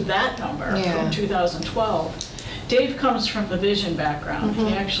close to that number Yeah. from 2012. Dave comes from the Vision background.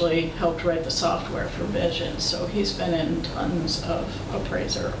 He actually helped write the software for Vision, so he's been in tons of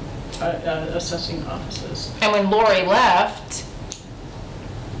appraiser, assessing offices. And when Lori left,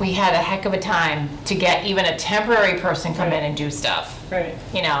 we had a heck of a time to get even a temporary person come in and do stuff, Right.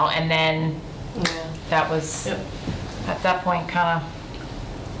 you know, and then Yeah. that was, Yep. at that point, kind of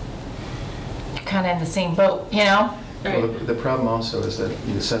in the same boat, you know? Well, Right. the problem also is that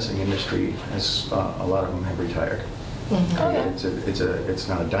the assessing industry has, a lot of them have retired. Oh, yeah. It's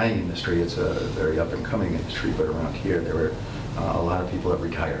not a dying industry, it's a very up-and-coming industry, but around here, there were, a lot of people have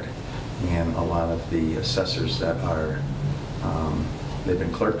retired. And a lot of the assessors that are, they've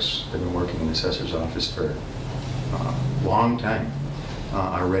been clerks, they've been working in the assessor's office for a long time,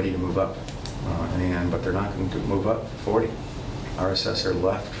 are ready to move up. But they're not going to move up for 40. Our assessor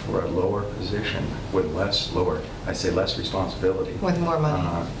left for a lower position with less responsibility. With more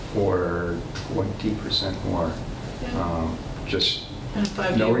money. For 20% more. Just And a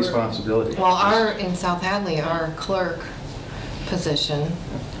 5-day no work. responsibility. Well, in South Hadley, our clerk position,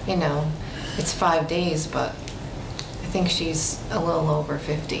 you know, it's 5 days, but I think she's a little over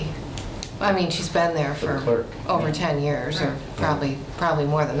 50. I mean, she's been there For the for clerk, over yeah. 10 years, or probably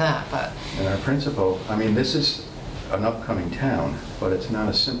more than that, but, And our principal, I mean, this is an upcoming town, but it's not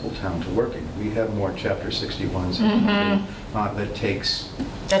a simple town to work in. We have more Chapter 61s that takes...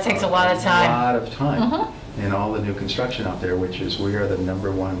 That takes a lot of time. A lot of time. And all the new construction out there, which is, we are the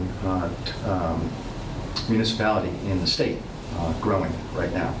 #1 municipality in the state, growing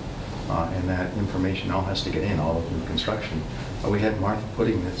right now. And that information all has to get in, all of new construction. We had Martha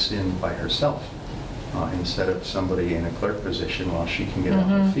putting this in by herself, instead of somebody in a clerk position while she can get out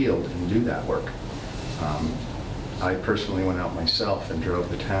in the field and do that work. I personally went out myself and drove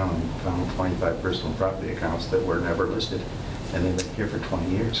the town and found 25 personal property accounts that were never listed, and they've been here for 20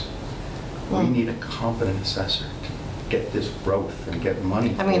 years. We need a competent assessor to get this growth and get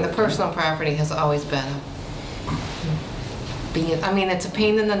money. I mean, for the it. personal property has always been I mean, it's a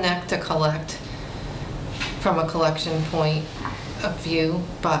pain in the neck to collect from a collection point of view,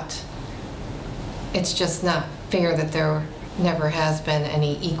 but it's just not fair that there never has been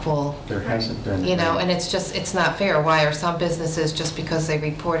any equal, There hasn't been. you know, and it's not fair. Why are some businesses, just because they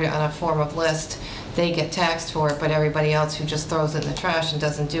report it on a form of list, they get taxed for it, but everybody else who just throws it in the trash and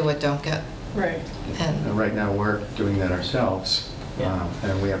doesn't do it don't get? Right. And right now, we're doing that ourselves, Yeah.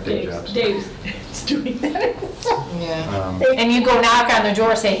 and we have day jobs. Dave's doing that. Yeah. And you go knock on the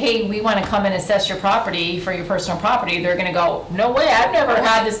door, say, hey, we want to come and assess your property for your personal property. They're going to go, no way, I've never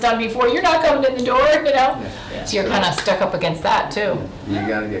had this done before. You're not coming in the door, you know? Yeah. So you're kind of stuck up against that too. You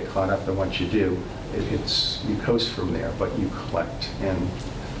got to get caught up, and once you do, you coast from there, but you collect. And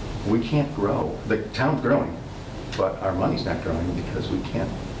we can't grow. The town's growing, but our money's not growing because we can't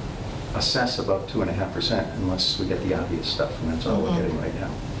assess above 2.5% unless we get the obvious stuff, and that's all we're getting right now.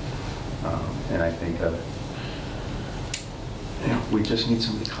 And I think we just need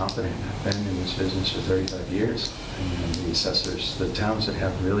somebody competent. I've been in this business for 35 years, and the assessors, the towns that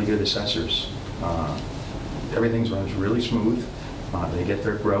have really good assessors, everything runs really smooth. They get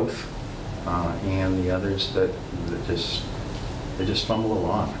their growth, and the others that they just fumble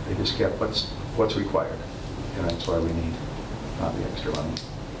along. They just get what's required, and that's why we need the extra money.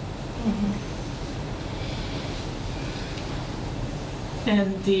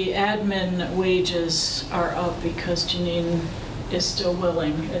 And the admin wages are up because Janine is still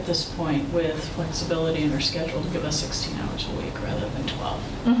willing at this point with flexibility in her schedule to give us 16 hours a week rather than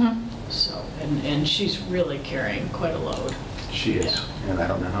 12. So, and she's really carrying quite a load. She is, and I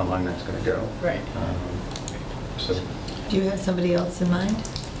don't know how long that's going to go. Right. So, Do you have somebody else in mind?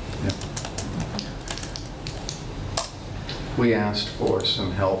 yeah. We asked for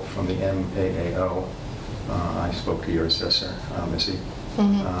some help from the MAAO. I spoke to your assessor, Missy,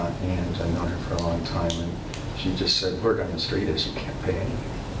 and I've known her for a long time, and she just said, word on the street is you can't pay anything.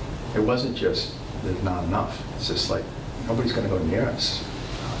 It wasn't just there's not enough. It's just like nobody's going to go near us.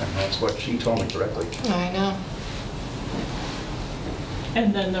 And that's what she told me directly. I know.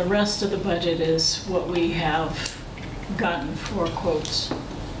 And then the rest of the budget is what we have gotten for quotes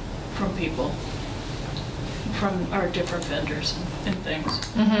from people, from our different vendors and things.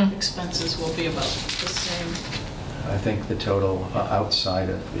 Expenses will be about the same. I think the total outside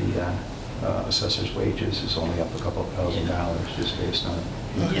of the assessor's wages is only up a couple $1,000 just based on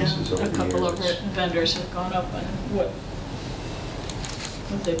increases over A the couple of years. vendors have gone up on what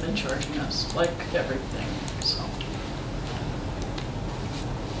they've been charging us, like everything, so.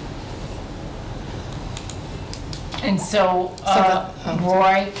 And so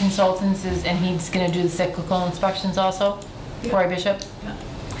Roy Consultants and he's going to do the cyclical inspections also? Yeah. Roy Bishop? Yeah.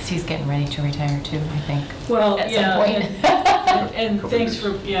 Because he's getting ready to retire too, I think. Well, At some yeah, point. and Couple thanks for,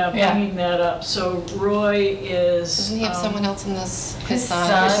 years. bringing that up. So Roy is. Doesn't he have someone else in this? His or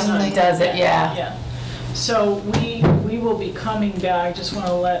son something? does it, yeah. Yeah. So we will be coming back, just want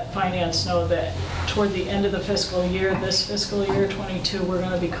to let finance know that toward the end of the fiscal year, this fiscal year 22, we're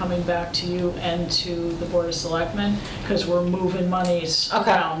going to be coming back to you and to the Board of Selectmen because we're moving monies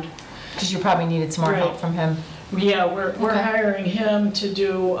around. Because you probably needed some more help Right. from him. Yeah, we're Okay. hiring him to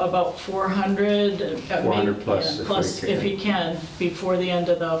do about 400. 400 plus yeah, if plus we can. if he can, before the end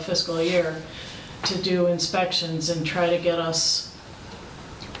of the fiscal year, to do inspections and try to get us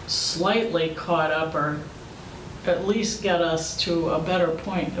slightly caught up, or at least get us to a better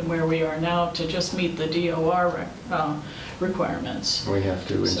point than where we are now to just meet the DOR requirements. We have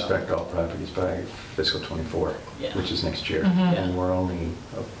to So- inspect all properties by fiscal '24, Yeah. which is next year, Mhm. and we're only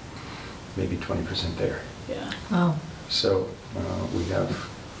maybe 20% there. Yeah, Oh, So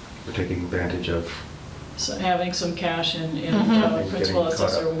we're taking advantage of, so having some cash in Getting principal caught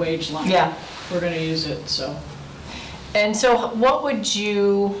assessor up. wage line. Yeah. We're gonna use it, so. And so what would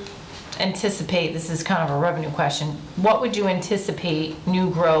you anticipate, this is kind of a revenue question, what would you anticipate new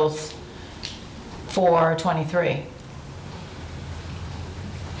growth for '23?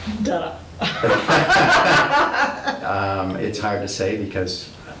 Duh. it's hard to say because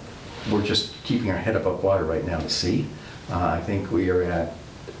we're just keeping our head above water right now to see. I think we are at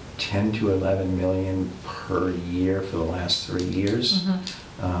 10 to 11 million per year for the last 3 years,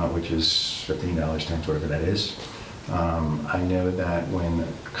 which is $15 times whatever that is. I know that when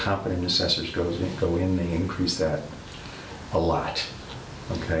competent assessors go in, they increase that a lot,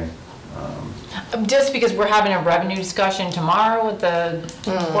 okay? Just because we're having a revenue discussion tomorrow with the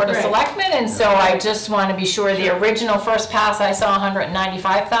Board of Right. Selectmen, and so I just want to be sure, the original first pass, I saw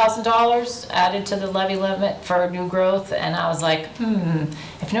 $195,000 added to the levy limit for new growth, and I was like,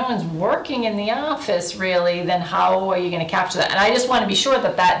 if no one's working in the office really, then how are you going to capture that? And I just want to be sure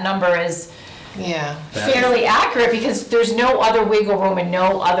that that number is Yeah. fairly accurate, because there's no other wiggle room and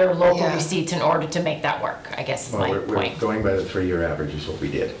no other local Yeah. receipts in order to make that work, I guess is Well, my we're point. going by the 3-year average is what we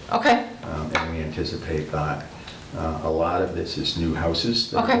did. Okay, And we anticipate that a lot of this is new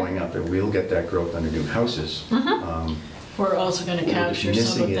houses that Okay. are going up, and we'll get that growth under new houses. We're also going to We're just capture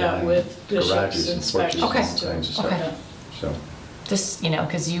some of missing it that on with garages bishops and inspections. porches Okay. and all kinds of stuff. Okay. So, just,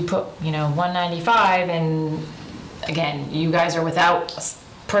 because you put, 195, and again, you guys are without a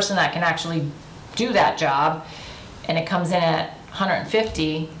person that can actually do that job, and it comes in at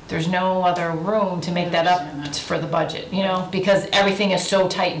 150, there's no other room to make that up understand that. for the budget, because everything is so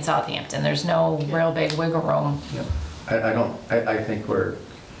tight in Southampton, there's no real big wiggle room. yeah. I think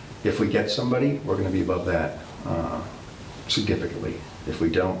if we get somebody, we're going to be above that significantly. If we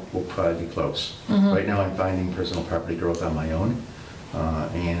don't, we'll probably be close. Right now, I'm finding personal property growth on my own,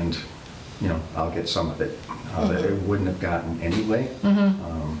 and, I'll get some of it that I wouldn't have gotten anyway.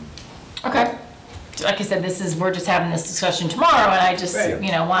 Okay. Like I said, we're just having this discussion tomorrow, and I just, Right.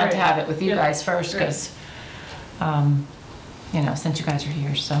 wanted to Right. have it with you Yeah. guys first, Right. because, since you guys are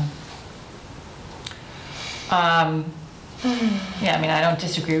here, so. Yeah, I don't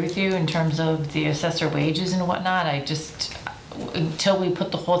disagree with you in terms of the assessor wages and whatnot. I just, until we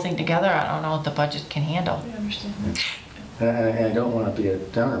put the whole thing together, I don't know what the budget can handle. I understand. And I don't want to be a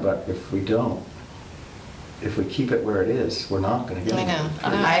downer, but if we keep it where it is, we're not going to get I it. know.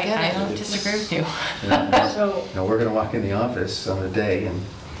 No, I get I it. don't disagree with you. So, We're going to walk in the office on a day and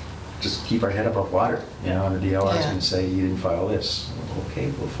just keep our head above water, and the DOR is Yeah. going to say, you didn't file this.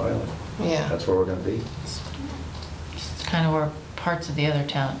 Okay, we'll file it. Yeah. That's where we're going to be. It's kind of where parts of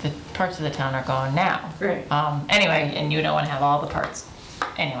the town are going now. right. Anyway, and you don't want to have all the parts.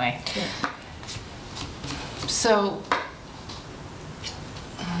 Anyway. So,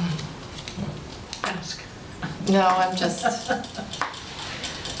 Ask. no, I'm just,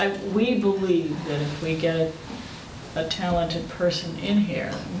 We believe that if we get a talented person in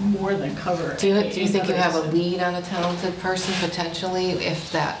here, more than cover. do any you think you have a increase. lead on a talented person potentially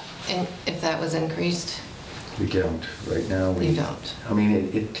if that was increased? We don't. Right now, we... You don't?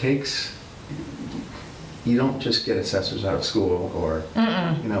 It takes... You don't just get assessors out of school or,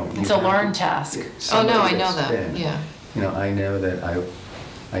 It's a learned task. Oh, no, I somebody know that's that, been- yeah. I know that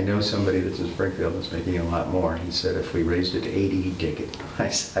I know somebody that's in Springfield that's making a lot more. He said if we raised it to 80, he'd take it. I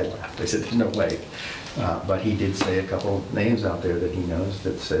laughed. I said, there's no way. But he did say a couple names out there that he knows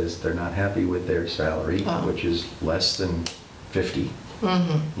that says they're not happy with their salary, Oh. which is less than 50.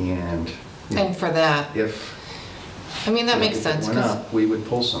 And And for that, if that makes if sense. it went 'Cause, up, we would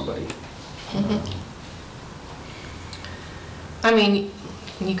pull somebody.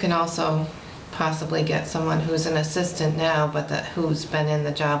 you can also possibly get someone who's an assistant now, but who's been in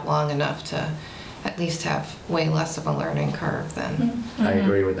the job long enough to at least have way less of a learning curve than, I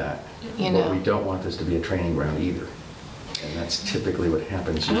agree with that. You But know. we don't want this to be a training ground either. And that's typically what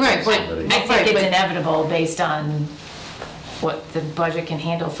happens. You Right, get but somebody- I think it's inevitable based on what the budget can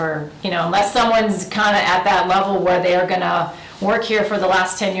handle for, unless someone's kind of at that level where they are going to work here for the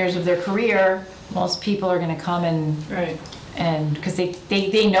last 10 years of their career, most people are going to come Right. and because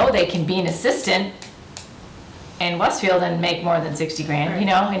they know they can be an assistant in Westfield and make more than 60 grand,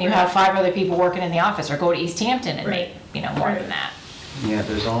 Right. and you have 5 other people working in the office, or go to Easthampton and Right. make, more Right. than that. Yeah,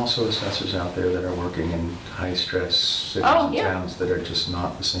 there's also assessors out there that are working in high-stress cities Oh, and yeah. towns that are just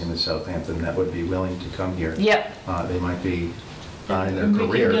not the same as Southampton that would be willing to come here. Yep. They might be not in their We can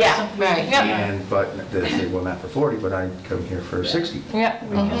career. get Yeah. some- Right. Yeah. But they say, well, not for 40, but I'd come here for 60. Yep.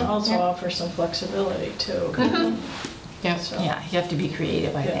 We can also offer some flexibility too. yeah. So, Yeah, you have to be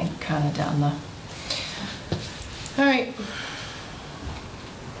creative, I Yeah. think, kind of down the... All right.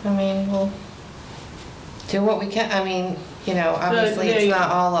 We'll do what we can. Obviously it's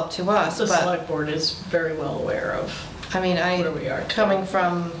not all up to us, The but, select board is very well aware of where we are. coming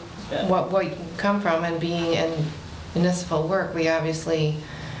from Yeah. what you come from and being in municipal work, we obviously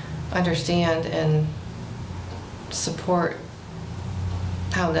understand and support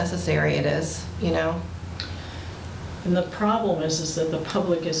how necessary it is, And the problem is that the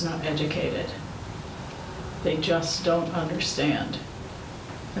public is not educated. They just don't understand.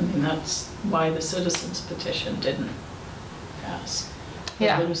 That's why the citizens petition didn't pass. With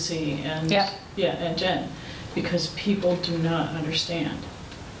Yeah. Lucy and, Yeah. and Jen, because people do not understand.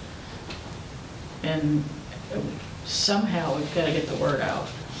 And somehow we've got to get the word out.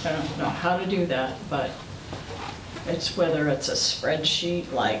 I don't know how to do that, but it's whether it's a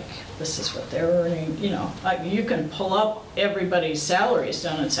spreadsheet, like this is what they're earning, you can pull up everybody's salaries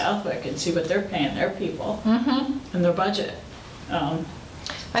down in Southwick and see what they're paying their people and their budget.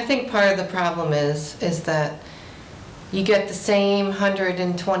 I think part of the problem is that you get the same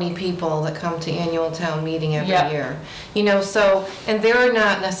 120 people that come to annual town meeting every Yeah. year. You know, so, and they're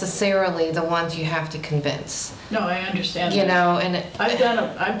not necessarily the ones you have to convince, No, I understand you that. know, and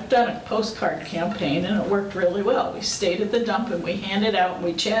I've done a postcard campaign and it worked really well. We stayed at the dump and we handed out and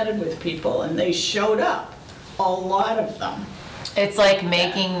we chatted with people and they showed up, a lot of them. It's like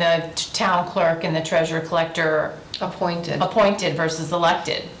making the town clerk and the treasurer collector appointed. versus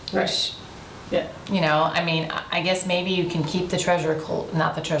elected, Right. which, Yeah, you know, I mean, I guess maybe you can keep the treasurer,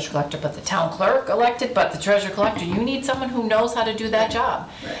 not the treasurer collector, but the town clerk elected, but the treasurer collector, you need someone who knows how to do that job.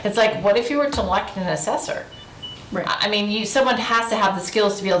 Right. It's like, what if you were to elect an assessor? right. I mean, someone has to have the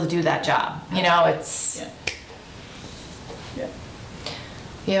skills to be able to do that job, you know, it's, Yeah.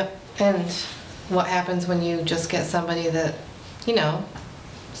 Yep, and what happens when you just get somebody that, you know,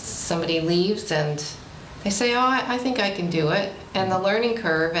 somebody leaves and they say, oh, I think I can do it, and the learning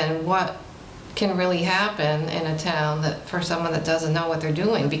curve and what can really happen in a town that, for someone that doesn't know what they're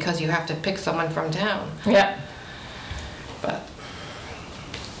doing, because you have to pick someone from town. yeah. But,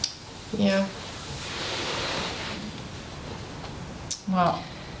 yeah. Well,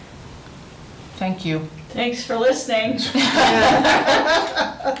 thank you. Thanks for listening.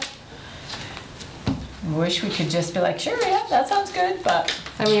 I wish we could just be like, sure, yeah, that sounds good, but.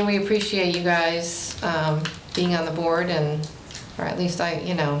 I mean, we appreciate you guys being on the board, and, or at least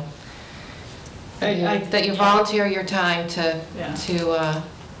you know, that you volunteer your time to Yeah.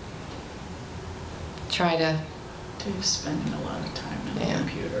 try to. Dave's spending a lot of time on the Yeah.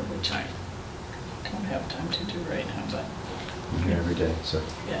 computer, which I don't have time to do right now, but I'm here every day, so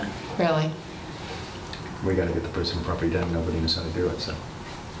yeah. Really? we got to get the personal property done. Nobody knows how to do it, so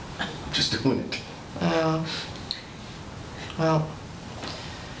I'm just doing it. Well,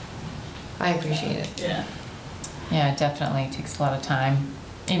 I appreciate it. Yeah. Yeah, it definitely takes a lot of time,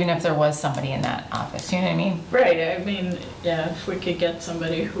 even if there was somebody in that office, you know what I mean? Right, I mean, yeah, if we could get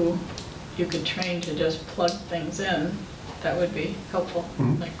somebody who you could train to just plug things in, that would be helpful,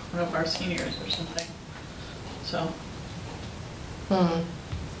 Mhm. like one of our seniors or something. So,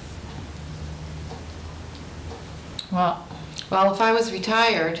 Well, Well, if I was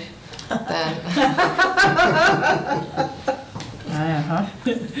retired, then uh-huh.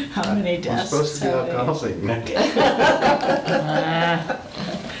 how many I'm desks? supposed to be have out they- golfing.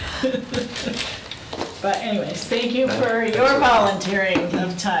 But anyways, thank you for your volunteering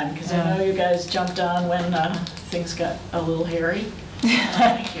of time, because I know you guys jumped on when things got a little hairy.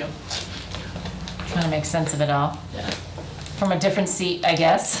 Thank you. Trying to make sense of it all. Yeah, From a different seat, I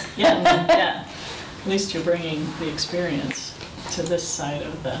guess. yeah, yeah. At least you're bringing the experience to this side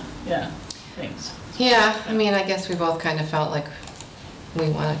of the, things. yeah, I mean, I guess we both kind of felt like we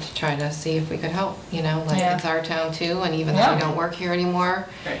wanted to try to see if we could help, you know, like Yeah. it's our town too, and even though Yeah. we don't work here anymore,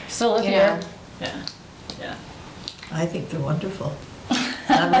 Right, Still live you here. know. yeah, yeah. I think they're wonderful.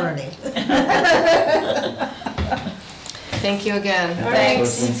 I'm learning. Thank you again. All right,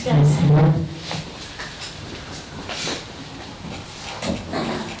 thanks, guys.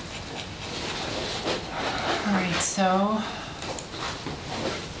 All right, so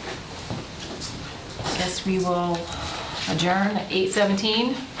I guess we will adjourn at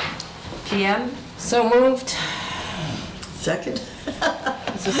 8:17 PM. So moved. Second?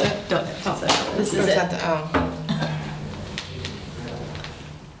 Is this it? Go ahead. This Or is is it. that the-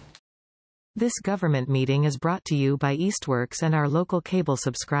 This government meeting is brought to you by Eastworks and our local cable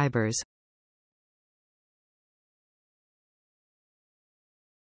subscribers.